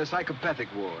belong in a psychopathic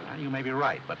ward. Well, you may be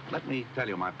right, but let me tell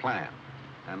you my plan.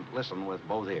 And listen with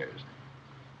both ears.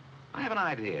 I have an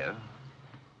idea.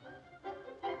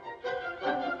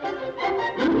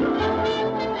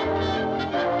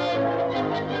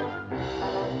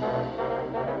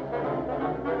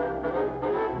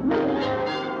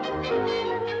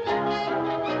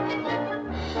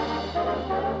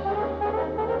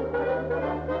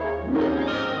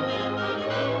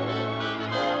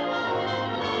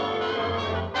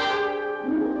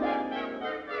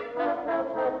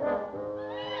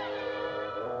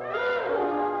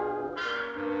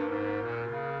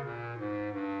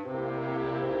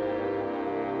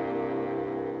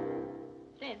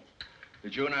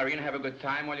 Did you and Irene have a good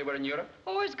time while you were in Europe?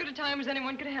 Oh, as good a time as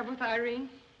anyone could have with Irene.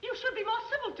 You should be more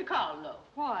civil to Carlo.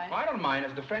 Why? I don't mind.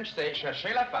 As the French say,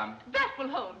 cherchez la femme. That will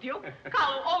hold you.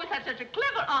 Carlo always had such a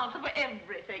clever answer for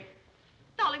everything.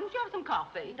 Darling, would you have some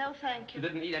coffee? No, thank You you.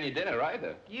 didn't eat any dinner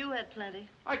either. You had plenty.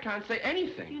 I can't say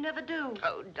anything. You never do.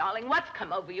 Oh, darling, what's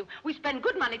come over you? We spend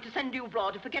good money to send you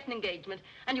abroad to forget an engagement,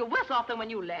 and you're worse off than when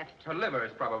you left. Her liver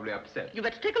is probably upset. You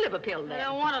better take a liver pill, I then.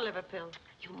 don't want a liver pill.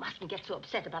 You mustn't get so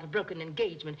upset about a broken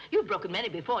engagement. You've broken many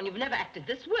before, and you've never acted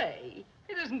this way.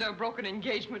 It isn't a broken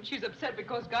engagement. She's upset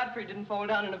because Godfrey didn't fall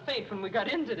down in a faint when we got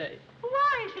in today.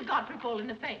 Why should Godfrey fall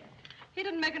in a faint? He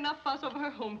didn't make enough fuss over her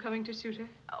homecoming to suit her.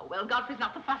 Oh, well, Godfrey's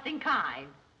not the fussing kind.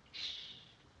 Shh.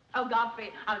 Oh,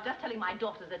 Godfrey, I was just telling my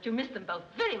daughters that you missed them both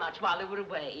very much while they were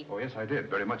away. Oh, yes, I did.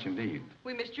 Very much indeed.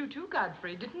 We missed you too,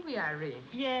 Godfrey, didn't we, Irene?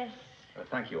 Yes.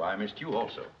 Thank you. I missed you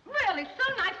also. Really, it's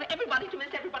so nice for everybody to miss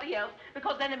everybody else,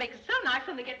 because then it makes it so nice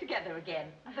when they get together again.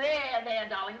 There,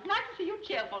 darling. It's nice to see you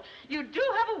cheerful. You do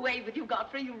have a way with you,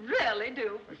 Godfrey. You really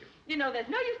do. Thank you. You know, there's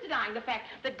no use denying the fact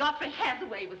that Godfrey has a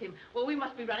way with him. Well, we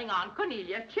must be running on.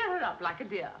 Cornelia, cheer her up like a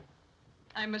dear.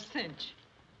 I'm a cinch.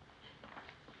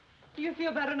 Do you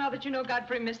feel better now that you know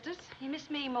Godfrey missed us? He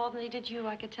missed me more than he did you.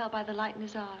 I could tell by the light in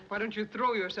his eyes. Why don't you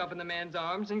throw yourself in the man's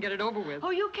arms and get it over with?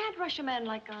 Oh, you can't rush a man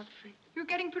like Godfrey. You're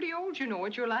getting pretty old, you know.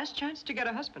 It's your last chance to get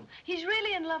a husband. He's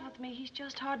really in love with me. He's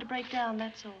just hard to break down,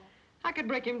 that's all. I could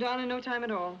break him down in no time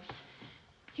at all.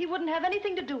 He wouldn't have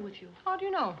anything to do with you. How do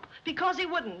you know? Because he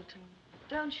wouldn't.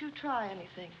 Don't you try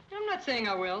anything. I'm not saying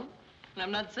I will, and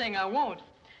I'm not saying I won't.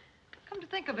 Come to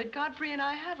think of it, Godfrey and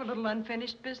I have a little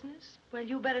unfinished business. Well,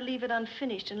 you better leave it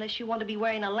unfinished unless you want to be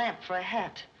wearing a lamp for a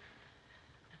hat.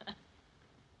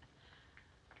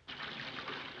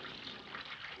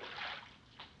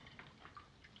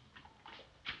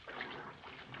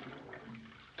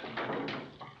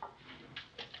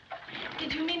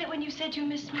 Did you mean it when you said you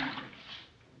missed me?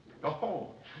 Oh,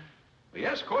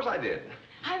 yes, of course I did.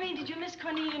 I mean, did you miss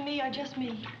Cornelia and me or just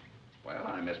me? Well,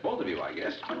 I missed both of you, I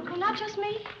guess. Oh, not just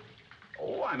me?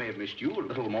 Oh, I may have missed you a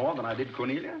little more than I did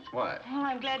Cornelia. Why? Oh,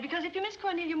 I'm glad, because if you miss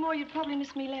Cornelia more, you'd probably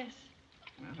miss me less.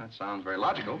 Well, that sounds very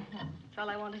logical. That's all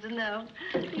I wanted to know.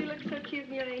 You look so cute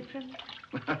in your apron.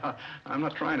 I'm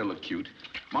not trying to look cute.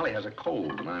 Molly has a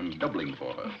cold, and I'm doubling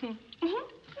for her.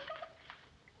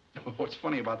 What's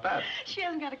funny about that? She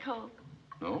hasn't got a cold.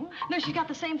 No? No, she's got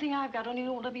the same thing I've got, only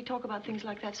you won't let me talk about things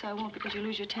like that, so I won't, because you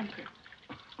lose your temper.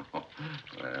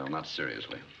 Well, not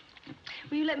seriously.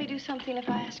 Will you let me do something if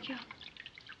I ask you?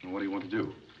 What do you want to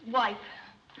do? Wipe.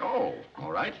 Oh,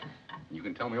 all right. You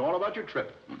can tell me all about your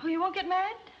trip. Oh, you won't get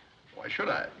mad? Why should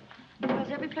I?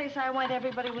 Because every place I went,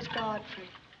 everybody was Godfrey.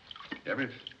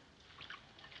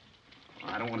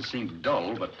 I don't want to seem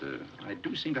dull, but I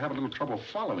do seem to have a little trouble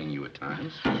following you at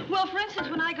times. Well, for instance,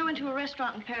 when I go into a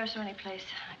restaurant in Paris or any place,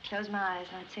 I'd close my eyes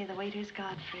and I'd say the waiter's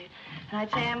Godfrey. And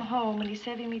I'd say I'm home and he's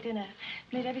serving me dinner.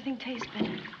 It made everything taste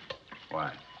better.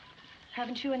 Why?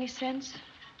 Haven't you any sense?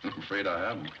 I'm afraid I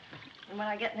haven't. And when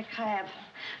I get in a cab,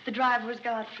 the driver was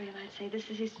Godfrey, and I'd say, this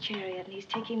is his chariot, and he's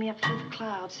taking me up through the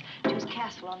clouds to his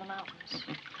castle on the mountains.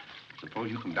 Suppose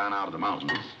you come down out of the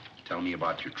mountains. Tell me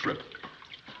about your trip.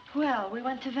 Well, we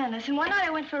went to Venice, and one night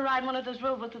I went for a ride in one of those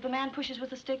rowboats that the man pushes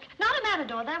with a stick. Not a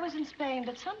matador, that was in Spain,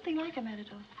 but something like a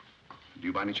matador. Do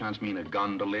you by any chance mean a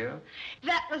gondolier?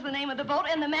 That was the name of the boat,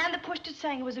 and the man that pushed it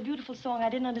sang. It was a beautiful song. I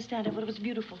didn't understand it, but it was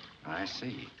beautiful. I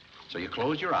see. So you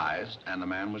closed your eyes, and the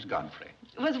man was Godfrey.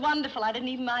 It was wonderful. I didn't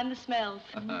even mind the smells.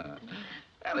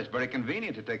 Well, it's very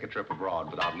convenient to take a trip abroad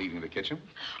without leaving the kitchen.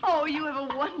 Oh, you have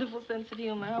a wonderful sense of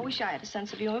humor. I wish I had a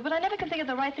sense of humor, but I never can think of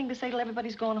the right thing to say till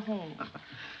everybody's gone home.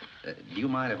 Do you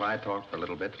mind if I talk for a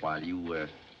little bit while you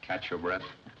catch your breath?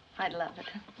 I'd love it.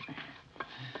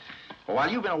 Well, while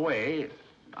you've been away,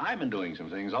 I've been doing some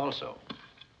things also.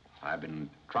 I've been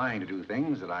trying to do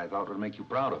things that I thought would make you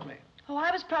proud of me. Oh,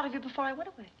 I was proud of you before I went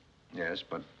away. Yes,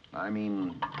 but I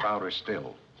mean prouder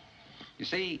still. You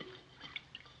see,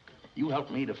 you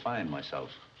helped me to find myself,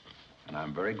 and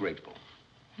I'm very grateful.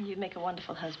 You'd make a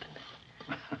wonderful husband.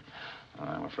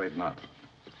 I'm afraid not.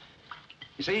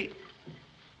 You see,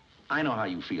 I know how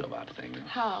you feel about things.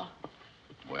 How?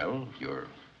 Well, you're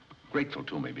grateful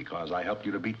to me because I helped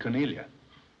you to beat Cornelia.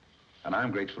 And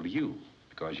I'm grateful to you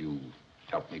because you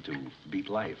helped me to beat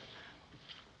life.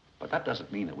 But that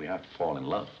doesn't mean that we have to fall in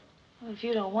love. Well, if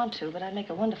you don't want to, but I'd make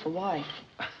a wonderful wife.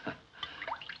 Well,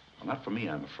 not for me,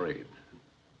 I'm afraid.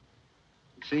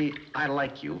 See, I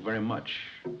like you very much.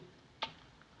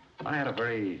 I had a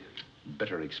very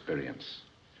bitter experience.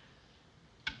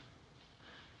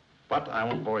 But I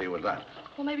won't bore you with that.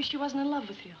 Well, maybe she wasn't in love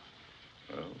with you.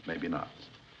 Well, maybe not.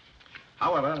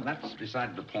 However, that's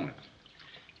beside the point.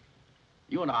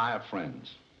 You and I are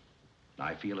friends.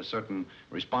 I feel a certain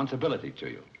responsibility to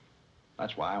you.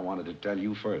 That's why I wanted to tell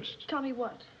you first. Tell me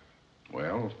what?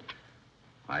 Well,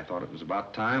 I thought it was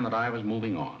about time that I was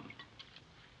moving on.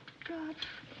 Godfrey.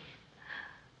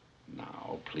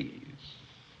 Now, please.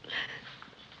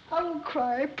 I won't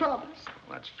cry, I promise.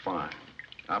 That's fine.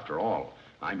 After all,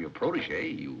 I'm your protege.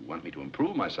 You want me to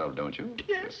improve myself, don't you?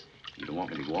 Yes. You don't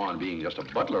want me to go on being just a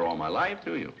butler all my life,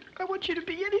 do you? I want you to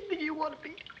be anything you want to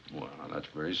be. Well, that's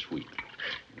very sweet.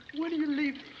 When are you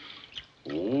leaving?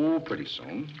 Oh, pretty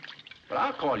soon. But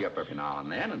I'll call you up every now and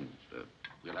then, and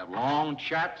we'll have long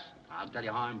chats. I'll tell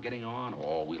you how I'm getting on.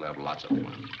 Oh, we'll have lots of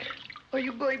fun. Are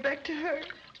you going back to her?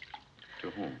 To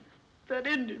whom? That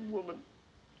Indian woman.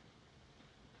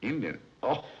 Indian?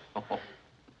 Oh.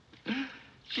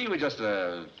 She was just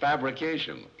a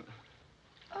fabrication.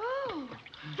 Oh,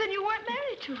 then you weren't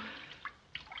married to her.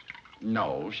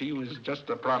 No, she was just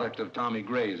a product of Tommy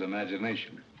Gray's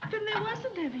imagination. Then there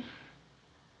wasn't any.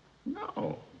 No.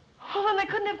 Oh, well, there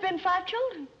couldn't have been 5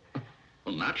 children.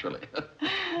 Well, naturally.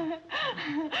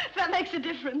 That makes a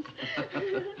difference.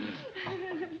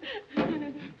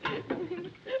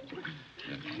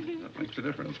 That makes a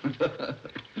difference.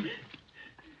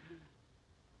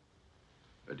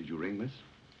 Did you ring, miss?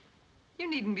 You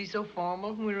needn't be so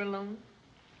formal when we're alone.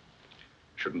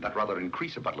 Shouldn't that rather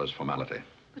increase a butler's formality?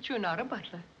 But you're not a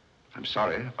butler. I'm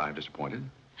sorry if I've disappointed.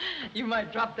 You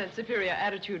might drop that superior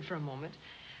attitude for a moment.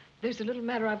 There's a little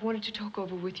matter I've wanted to talk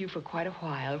over with you for quite a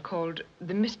while called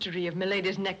The Mystery of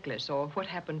Milady's Necklace, or What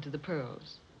Happened to the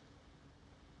Pearls.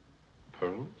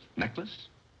 Pearls? Necklace?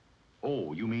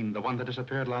 Oh, you mean the one that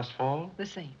disappeared last fall? The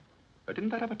same. Didn't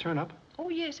that ever turn up? Oh,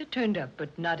 yes, it turned up,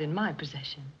 but not in my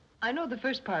possession. I know the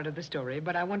first part of the story,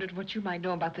 but I wondered what you might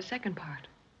know about the second part.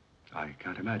 I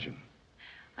can't imagine.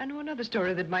 I know another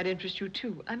story that might interest you,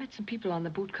 too. I met some people on the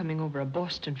boat coming over, a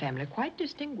Boston family, quite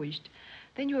distinguished.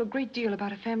 They knew a great deal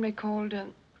about a family called,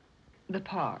 the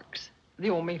Parks. The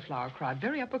old Mayflower crowd.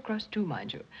 Very upper crust, too,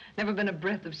 mind you. Never been a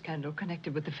breath of scandal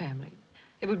connected with the family.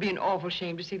 It would be an awful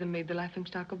shame to see them made the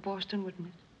laughingstock of Boston, wouldn't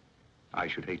it? I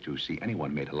should hate to see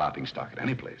anyone made a laughingstock at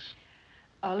any place.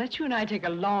 I'll let you and I take a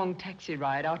long taxi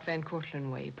ride out Van Cortlandt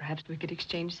way. Perhaps we could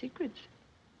exchange secrets.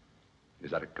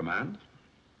 Is that a command?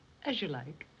 As you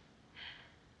like.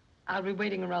 I'll be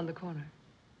waiting around the corner.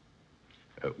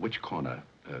 Which corner?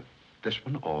 This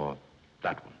one or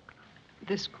that one?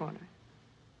 This corner.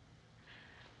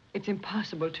 It's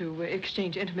impossible to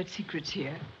exchange intimate secrets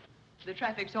here. The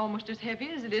traffic's almost as heavy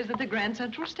as it is at the Grand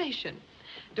Central Station.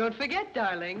 Don't forget,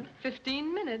 darling,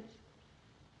 15 minutes.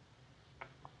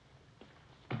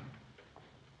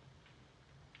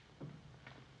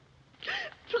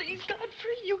 Please,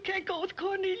 Godfrey, you can't go with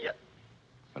Cornelia.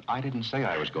 But I didn't say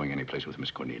I was going anyplace with Miss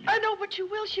Cornelia. I know, but you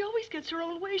will. She always gets her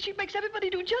own way. She makes everybody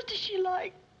do just as she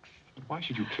likes. But why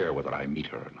should you care whether I meet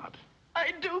her or not?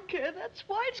 I do care. That's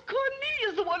why. It's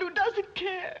Cornelia's the one who doesn't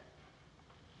care.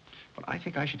 But I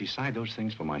think I should decide those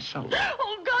things for myself.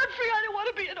 Oh, Godfrey, I don't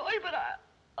want to be annoyed, but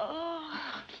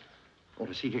Oh,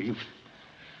 to see here,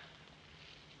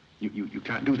 you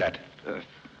can't do that.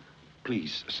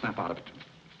 Please, snap out of it.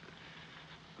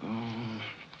 Oh,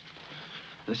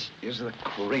 this is the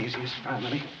craziest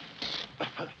family.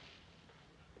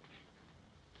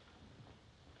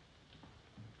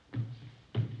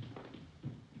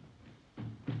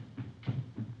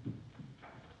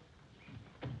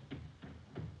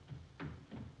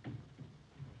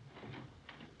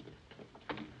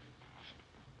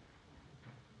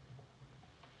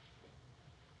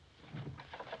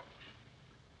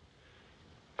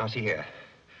 Now, see here.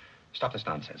 Stop this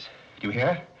nonsense. Do you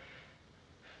hear?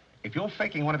 If you're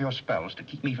faking one of your spells to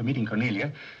keep me from meeting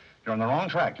Cornelia, you're on the wrong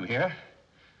track, you hear?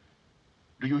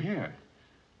 Do you hear?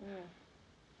 yeah.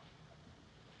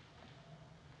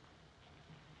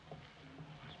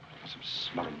 Some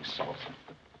smelling salt.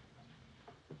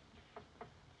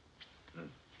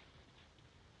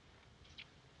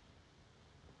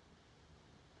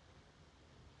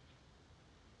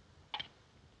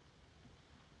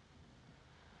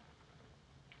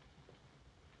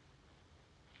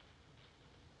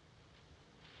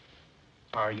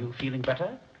 Are you feeling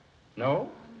better? No?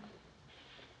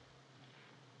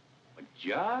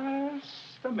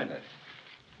 Just a minute.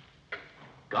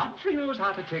 Godfrey knows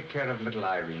how to take care of little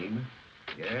Irene.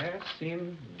 Yes,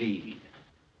 indeed.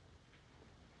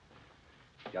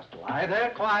 Just lie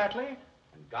there quietly,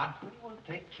 and Godfrey will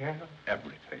take care of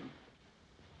everything.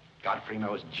 Godfrey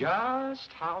knows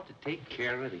just how to take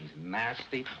care of these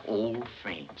nasty old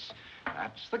faints.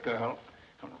 That's the girl.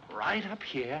 Come right up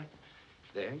here.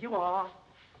 There you are.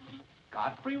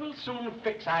 Godfrey will soon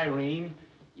fix Irene.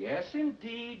 Yes,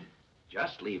 indeed.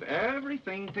 Just leave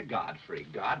everything to Godfrey.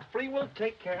 Godfrey will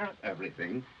take care of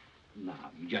everything.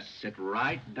 Now, you just sit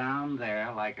right down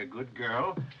there like a good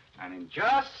girl, and in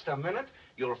just a minute,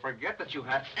 you'll forget that you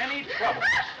had any trouble.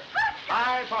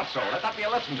 I thought so. Let that be a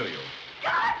lesson to you.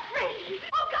 Godfrey!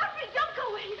 Oh, Godfrey, don't go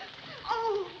away.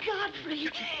 Oh, Godfrey.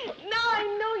 Now I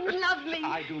know you love me.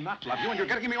 I do not love you, and you're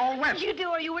getting me all wet. You do,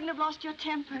 or you wouldn't have lost your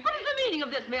temper. What is the meaning of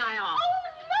this, may I ask? Oh,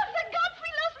 Mother,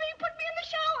 Godfrey loves me. He put me in the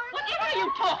shower. Whatever are you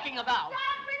talking about?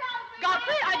 Godfrey loves me.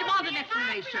 Godfrey, I demand an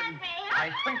explanation. I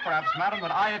think perhaps, madam,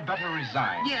 that I had better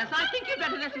resign. Yes, I think you'd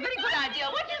better. That's a very good idea.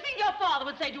 What do you think your father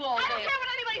would say to all I don't this? care what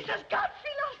anybody says.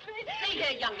 Godfrey loves me. See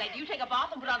here, young lady, you take a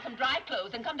bath and put on some dry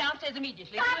clothes and come downstairs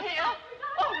immediately. Do you hear?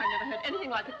 Oh, I never heard anything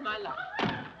like it in my life.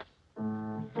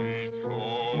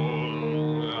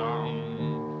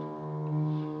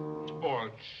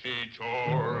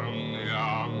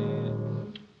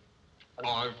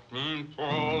 I've been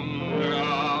from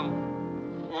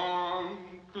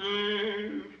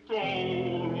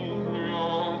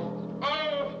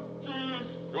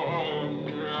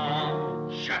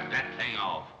Shut that thing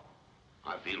off.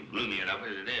 I feel gloomy enough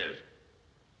as it is.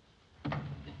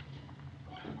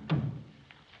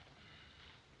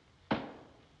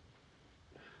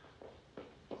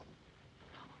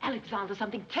 Alexander,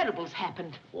 something terrible's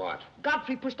happened. What?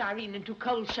 Godfrey pushed Irene into a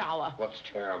cold shower. What's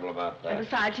terrible about And that?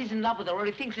 besides, he's in love with her, or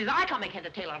he thinks he is. I can't make head or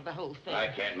tail out of the whole thing. I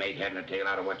can't make head and tail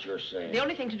out of what you're saying. The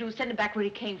only thing to do is send him back where he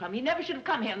came from. He never should have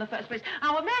come here in the first place.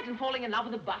 Now imagine falling in love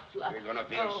with a butler. You're gonna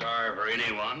feel sorry for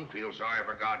anyone. Feel sorry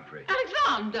for Godfrey.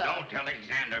 Alexander! Don't tell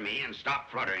Alexander me and stop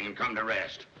fluttering and come to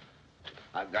rest.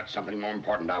 I've got something more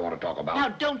important I want to talk about. Now,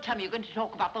 don't tell me you're going to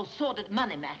talk about those sordid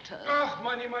money matters. Oh,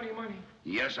 money, money, money.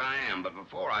 Yes, I am, but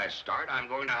before I start, I'm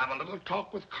going to have a little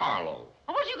talk with Carlo.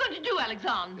 What are you going to do,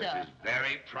 Alexander? This is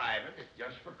very private. It's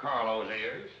just for Carlo's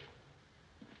ears.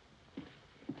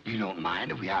 You don't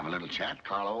mind if we have a little chat,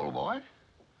 Carlo, old boy?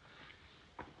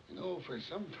 You know, for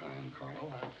some time,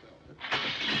 Carlo, I've felt it.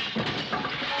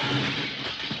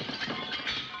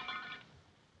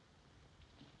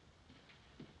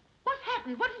 What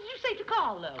happened? What did you say to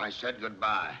Carlo? I said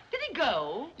goodbye. Did he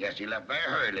go? Yes, he left very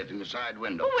hurriedly through the side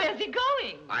window. Well, where's he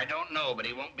going? I don't know, but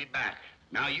he won't be back.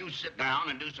 Now, you sit down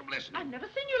and do some listening. I've never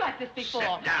seen you like this before.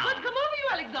 Sit down. What's come over you,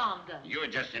 Alexander? You're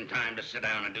just in time to sit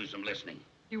down and do some listening.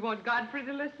 You want Godfrey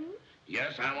to listen?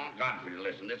 Yes, I want Godfrey to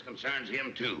listen. This concerns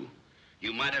him, too.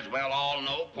 You might as well all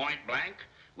know, point blank,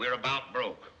 we're about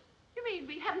broke. You mean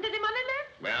we haven't any money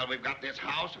left? Well, we've got this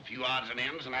house, a few odds and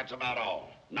ends, and that's about all.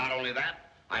 Not only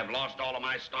that, I've lost all of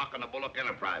my stock in the Bullock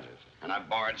Enterprises, and I've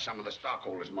borrowed some of the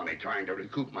stockholders' money trying to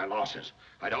recoup my losses.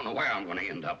 I don't know where I'm going to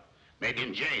end up. Maybe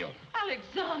in jail.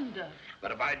 Alexander.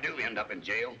 But if I do end up in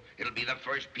jail, it'll be the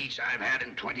first peace I've had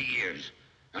in 20 years.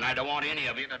 And I don't want any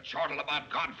of you to chortle about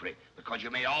Godfrey, because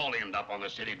you may all end up on the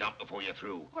city dump before you're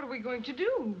through. What are we going to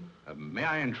do? May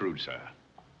I intrude, sir?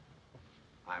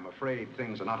 I'm afraid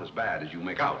things are not as bad as you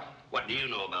make out. What do you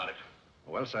know about it?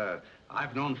 Well, sir,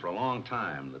 I've known for a long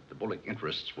time that the Bullock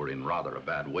interests were in rather a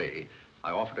bad way.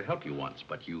 I offered to help you once,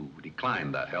 but you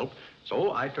declined that help,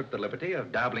 so I took the liberty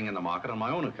of dabbling in the market on my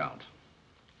own account.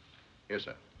 Here,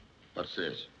 sir. What's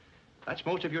this? That's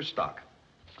most of your stock.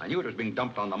 I knew it was being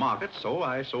dumped on the market, so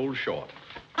I sold short.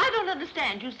 I don't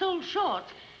understand. You sold short.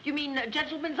 You mean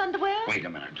gentlemen's underwear? Wait a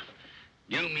minute.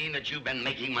 You mean that you've been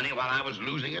making money while I was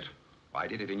losing it? I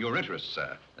did it in your interest,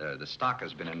 sir. The stock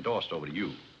has been endorsed over to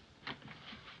you.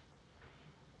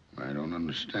 I don't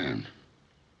understand.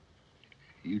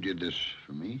 You did this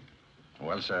for me?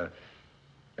 Well, sir,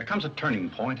 there comes a turning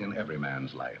point in every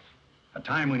man's life. A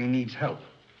time when he needs help.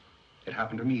 It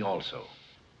happened to me also.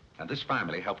 And this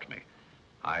family helped me.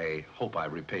 I hope I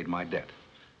repaid my debt.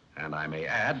 And I may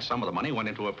add, some of the money went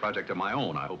into a project of my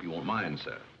own. I hope you won't mind,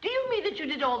 sir. Do you mean that you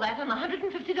did all that on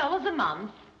 $150 a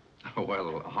month?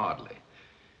 Well, hardly.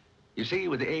 You see,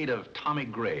 with the aid of Tommy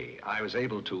Gray, I was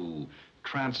able to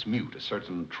transmute a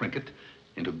certain trinket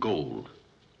into gold.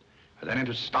 And then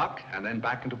into stock, and then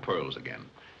back into pearls again.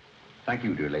 Thank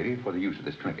you, dear lady, for the use of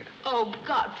this trinket. Oh,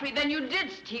 Godfrey, then you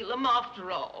did steal them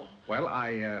after all. Well,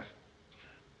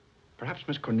 perhaps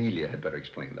Miss Cornelia had better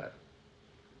explain that.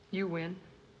 You win.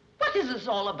 What is this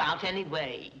all about,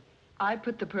 anyway? I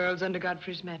put the pearls under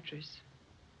Godfrey's mattress.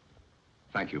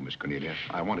 Thank you, Miss Cornelia.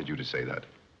 I wanted you to say that.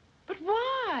 But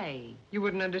why? You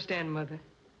wouldn't understand, Mother.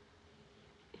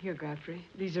 Here, Godfrey.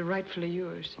 These are rightfully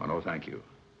yours. Oh, no, thank you.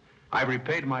 I've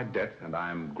repaid my debt, and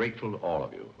I'm grateful to all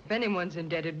of you. If anyone's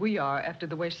indebted, we are, after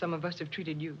the way some of us have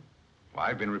treated you. Well,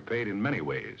 I've been repaid in many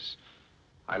ways.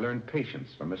 I learned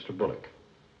patience from Mr. Bullock.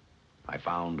 I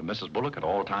found Mrs. Bullock at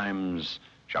all times,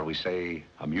 shall we say,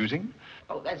 amusing.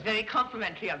 Oh, that's very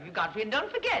complimentary of you, Godfrey. And don't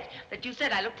forget that you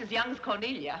said I looked as young as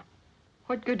Cornelia.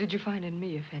 What good did you find in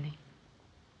me, if any?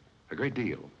 A great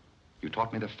deal. You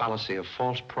taught me the fallacy of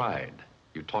false pride.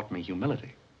 You taught me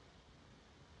humility.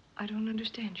 I don't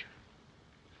understand you.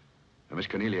 Now, Miss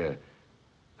Cornelia,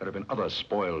 there have been other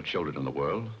spoiled children in the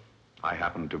world. I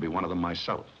happen to be one of them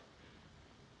myself.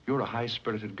 You're a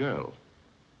high-spirited girl.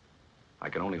 I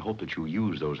can only hope that you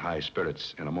use those high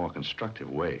spirits in a more constructive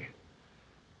way.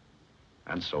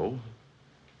 And so,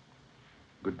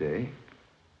 good day.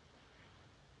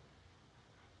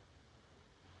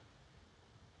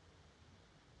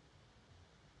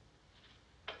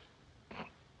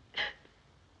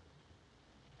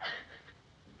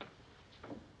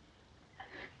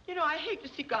 You know, I hate to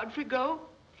see Godfrey go.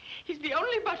 He's the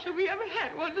only butler we ever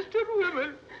had who understood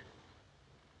women.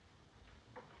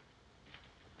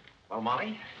 Well,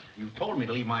 Molly, you told me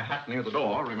to leave my hat near the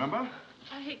door, remember?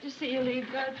 I hate to see you leave,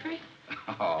 Godfrey.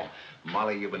 Oh,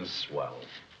 Molly, you've been swell.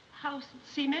 House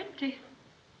seem empty.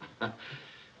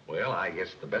 Well, I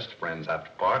guess the best friends have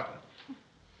to part.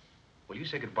 Will you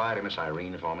say goodbye to Miss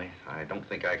Irene for me? I don't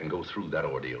think I can go through that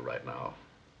ordeal right now.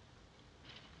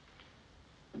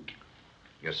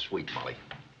 You're sweet, Molly.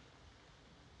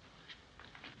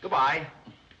 Goodbye.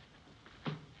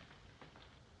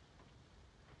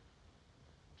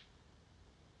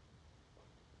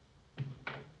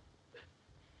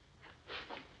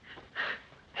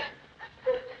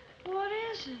 What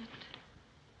is it?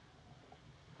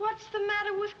 What's the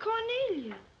matter with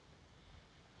Cornelia?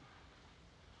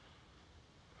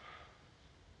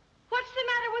 What's the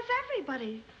matter with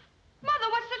everybody? Mother,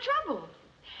 what's the trouble?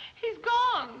 He's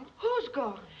gone. Who's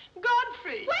gone?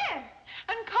 Godfrey. Where?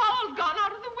 And Carl's gone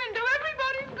out of the window.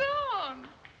 Everybody's gone.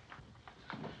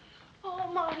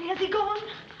 Oh, Molly, has he gone?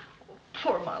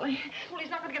 Poor Molly. Well,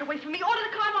 he's not going to get away from me. Order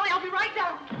the car, Molly. I'll be right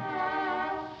down.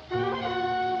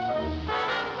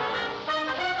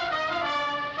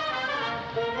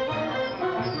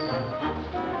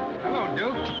 Hello,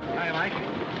 Duke. Hi, Mike.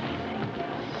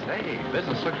 Say,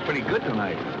 business looks pretty good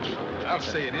tonight. I'll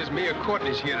say it is. Mayor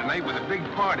Courtney's here tonight with a big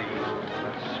party.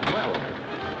 Swell.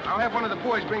 I'll have one of the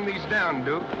boys bring these down,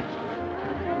 Duke.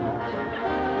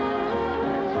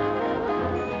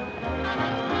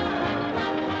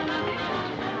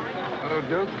 Hello,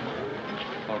 Duke.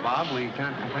 Well, Bob, we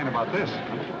can't complain about this.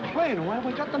 Complain? Well,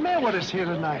 we got the mayor with us here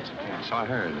tonight. Yes, I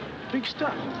heard. Big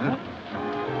stuff. Huh?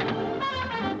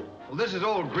 Well, this is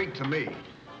all Greek to me.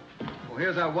 Well,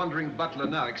 here's our wandering butler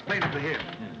now. Explain it to him.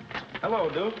 Hello,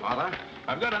 Duke. Father?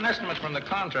 I've got an estimate from the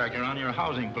contractor on your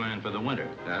housing plan for the winter.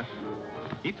 Yes?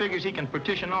 He figures he can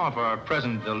partition off our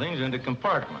present buildings into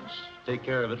compartments, take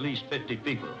care of at least 50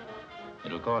 people.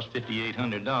 It'll cost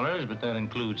 $5,800, but that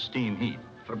includes steam heat.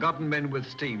 Forgotten men with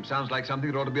steam. Sounds like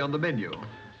something that ought to be on the menu.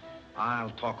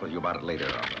 I'll talk with you about it later,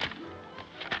 Arthur.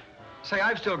 Say,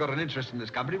 I've still got an interest in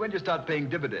this company. When do you start paying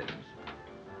dividends?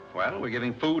 Well, we're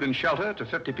giving food and shelter to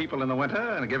 50 people in the winter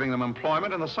and giving them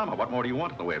employment in the summer. What more do you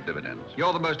want in the way of dividends?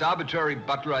 You're the most arbitrary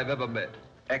butler I've ever met.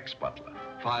 Ex-butler.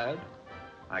 Fired?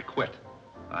 I quit.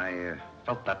 I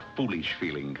felt that foolish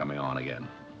feeling coming on again.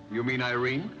 You mean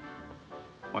Irene?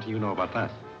 What do you know about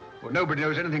that? Well, nobody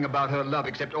knows anything about her love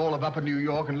except all of Upper New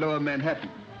York and Lower Manhattan.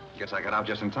 Guess I got out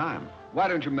just in time. Why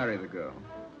don't you marry the girl?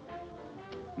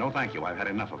 No, thank you. I've had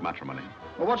enough of matrimony.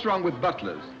 Well, what's wrong with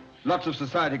butlers? Lots of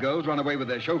society girls run away with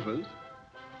their chauffeurs.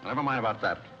 Never mind about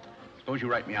that. Suppose you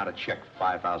write me out a check for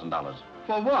 $5,000.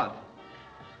 For what?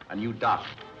 A new dock.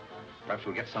 Perhaps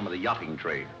we'll get some of the yachting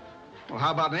trade. Well,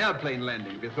 how about an airplane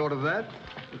landing? Have you thought of that?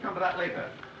 We'll come to that later.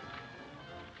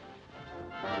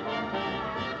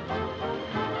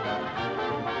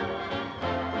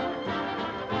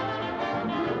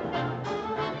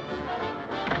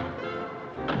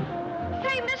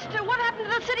 Say, mister, what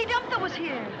happened to the city dump that was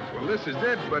here? Well, this is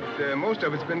it, but most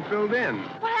of it's been filled in.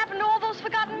 What happened to all those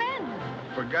forgotten men?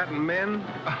 Forgotten men?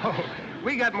 Oh,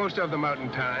 we got most of them out in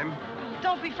time.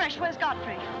 Don't be fresh. Where's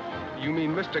Godfrey? You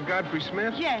mean Mr. Godfrey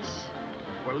Smith? Yes.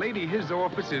 Well, lady, his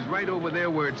office is right over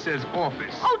there where it says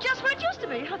office. Oh, just where it used to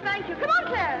be. Oh, thank you. Come on,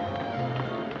 Claire.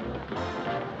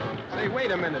 Say,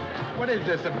 wait a minute. What is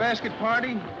this, a basket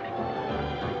party?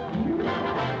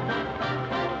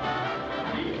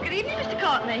 Good evening, Mr.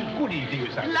 Courtney. Good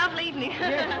evening, sir. Lovely evening.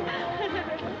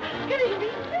 Good evening.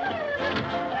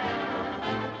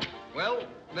 Well,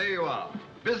 there you are.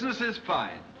 Business is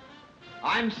fine.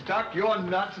 I'm stuck, you're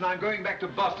nuts, and I'm going back to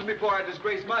Boston before I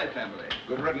disgrace my family.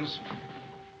 Good riddance.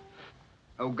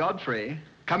 Oh, Godfrey,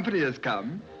 company has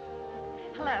come.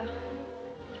 Hello.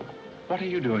 What are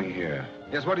you doing here?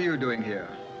 Yes, what are you doing here?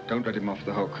 Don't let him off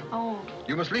the hook. Oh.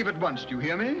 You must leave at once, do you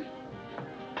hear me?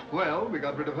 Well, we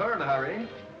got rid of her in a hurry.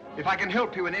 If I can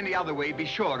help you in any other way, be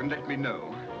sure and let me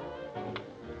know.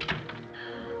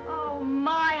 Oh,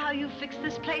 my, how you fixed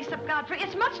this place up, Godfrey.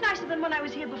 It's much nicer than when I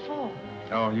was here before.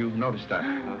 Oh, you noticed that,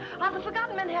 huh? Are the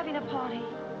forgotten men having a party?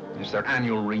 It's their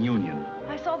annual reunion.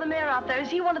 I saw the mayor out there. Is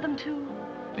he one of them, too?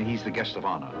 He's the guest of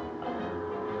honor.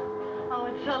 Oh,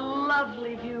 it's a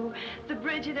lovely view. The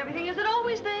bridge and everything. Is it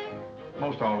always there?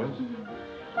 Most always.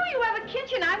 Oh, you have a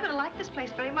kitchen. I'm going to like this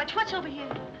place very much. What's over here?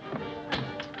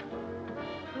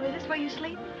 Oh, is this where you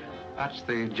sleep? That's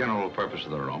the general purpose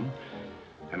of the room.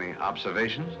 Any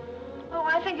observations? Oh,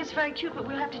 I think it's very cute, but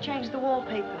we'll have to change the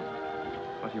wallpaper.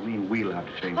 What do you mean we'll have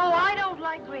to change? Oh, I don't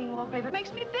like green wallpaper. It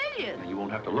makes me bilious. You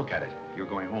won't have to look at it. You're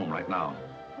going home right now.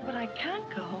 But I can't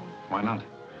go home. Why not?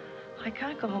 I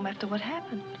can't go home after what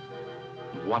happened.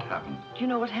 What happened? You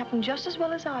know what happened just as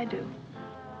well as I do.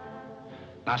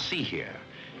 Now, see here.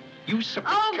 You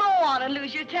Oh, go on and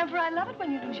lose your temper. I love it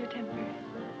when you lose your temper.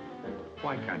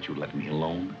 Why can't you let me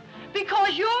alone?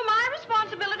 Because you're my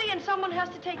responsibility and someone has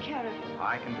to take care of you.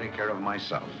 I can take care of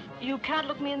myself. You can't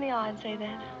look me in the eye and say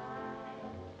that.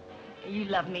 You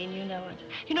love me and you know it.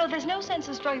 You know, there's no sense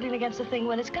in struggling against a thing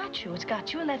when it's got you. It's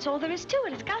got you, and that's all there is to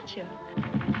it. It's got you.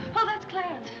 Oh, that's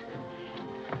Clarence.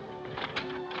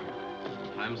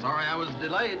 I'm sorry I was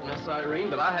delayed, Miss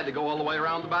Irene, but I had to go all the way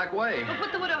around the back way. Well,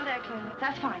 put the wood over there, Clarence.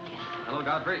 That's fine, yes. Hello,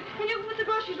 Godfrey. And you can put the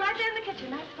groceries right there in the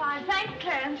kitchen. That's fine. Thanks,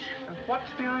 Clarence.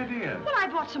 What's the idea? Well, I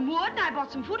bought some wood and I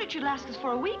bought some food. It should last us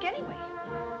for a week anyway.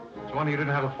 It's wonder you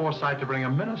didn't have the foresight to bring a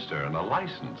minister and a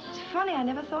license. It's funny. I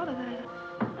never thought of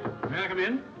that. May I come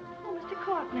in? Oh, Mr.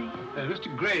 Courtney.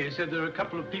 Mr. Gray said there are a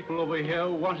couple of people over here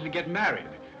who wanted to get married.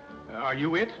 Are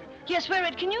you it? Yes, we're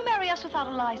it. Can you marry us without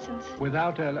a license?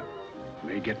 Without a...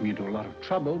 May get me into a lot of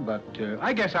trouble, but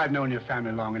I guess I've known your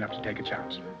family long enough to take a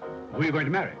chance. Who are you going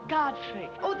to marry? Godfrey.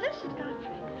 Oh, this is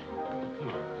Godfrey.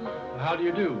 Oh. How do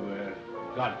you do,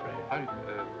 Godfrey?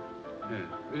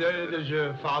 Does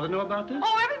your father know about this?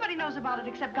 Oh, everybody knows about it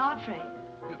except Godfrey.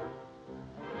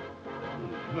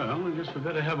 Well, I guess we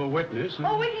better have a witness.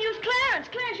 Oh, we can use Clarence.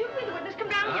 Clarence, you can be the witness. Come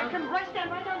down here. Come right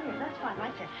stand right down here. That's fine,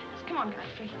 right there. Just come on,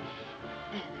 Godfrey.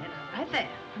 There, right there.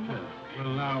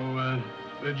 Well, now,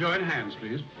 join hands,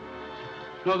 please.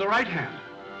 No, the right hand.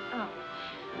 Oh.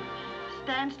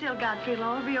 Stand still, Godfrey. It'll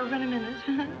all be over in a minute.